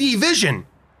 3D vision.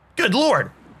 Good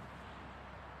Lord.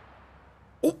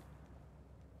 Oh.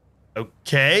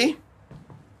 Okay.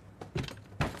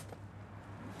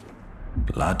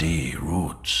 Bloody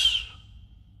roots.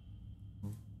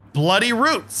 Bloody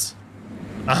roots.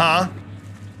 Uh-huh.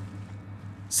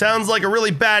 Sounds like a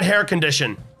really bad hair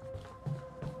condition.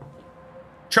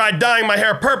 Tried dyeing my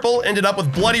hair purple, ended up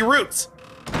with bloody roots.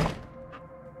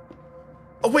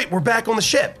 Oh wait, we're back on the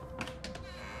ship.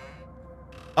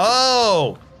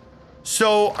 Oh.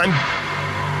 So I'm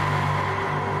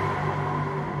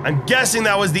guessing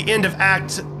that was the end of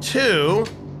Act 2.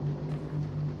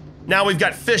 Now we've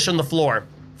got fish on the floor.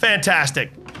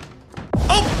 Fantastic.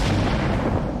 Oh!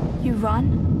 You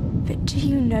run, but do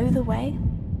you know the way?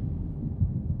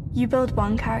 You build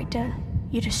one character,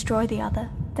 you destroy the other.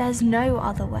 There's no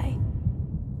other way.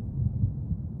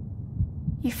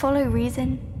 You follow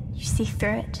reason, you see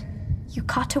through it, you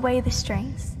cut away the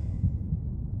strings.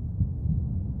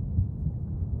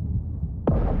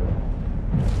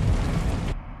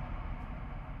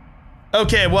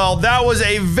 Okay, well, that was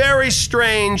a very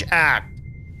strange act.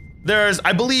 There's,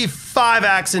 I believe, 5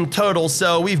 acts in total,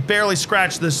 so we've barely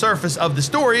scratched the surface of the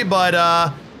story,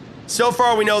 but so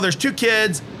far we know there's 2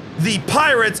 kids. The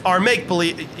pirates are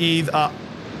make-believe.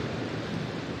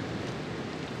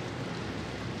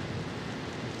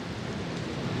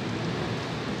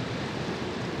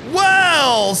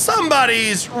 Well,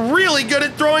 somebody's really good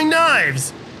at throwing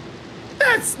knives.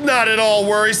 That's not at all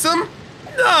worrisome.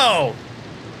 No.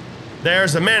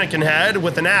 There's a mannequin head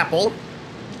with an apple.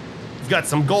 We've got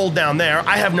some gold down there.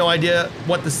 I have no idea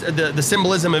what the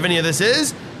symbolism of any of this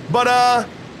is, but I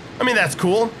mean, that's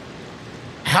cool.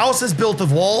 House is built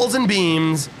of walls and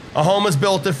beams. A home is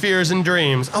built of fears and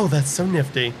dreams. Oh, that's so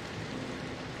nifty.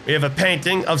 We have a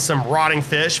painting of some rotting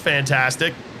fish.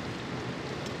 Fantastic.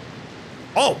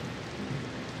 Oh.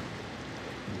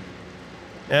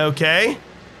 Okay.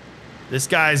 This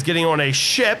guy's getting on a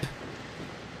ship.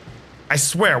 I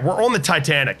swear, we're on the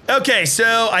Titanic. Okay,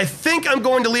 so I think I'm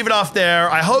going to leave it off there.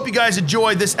 I hope you guys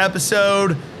enjoyed this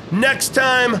episode. Next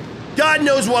time, God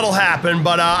knows what'll happen,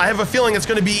 but I have a feeling it's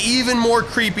gonna be even more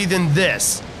creepy than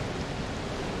this.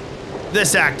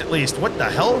 This act, at least. What the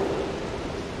hell?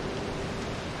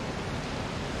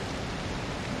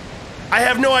 I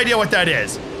have no idea what that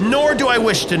is, nor do I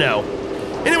wish to know.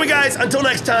 Anyway, guys, until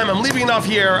next time, I'm leaving it off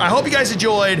here. I hope you guys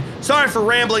enjoyed. Sorry for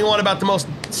rambling on about the most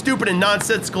stupid and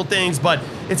nonsensical things, but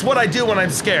it's what I do when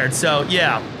I'm scared. So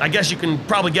yeah, I guess you can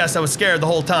probably guess I was scared the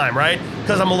whole time, right?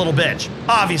 Because I'm a little bitch,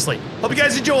 obviously. Hope you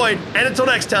guys enjoyed, and until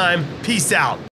next time, peace out.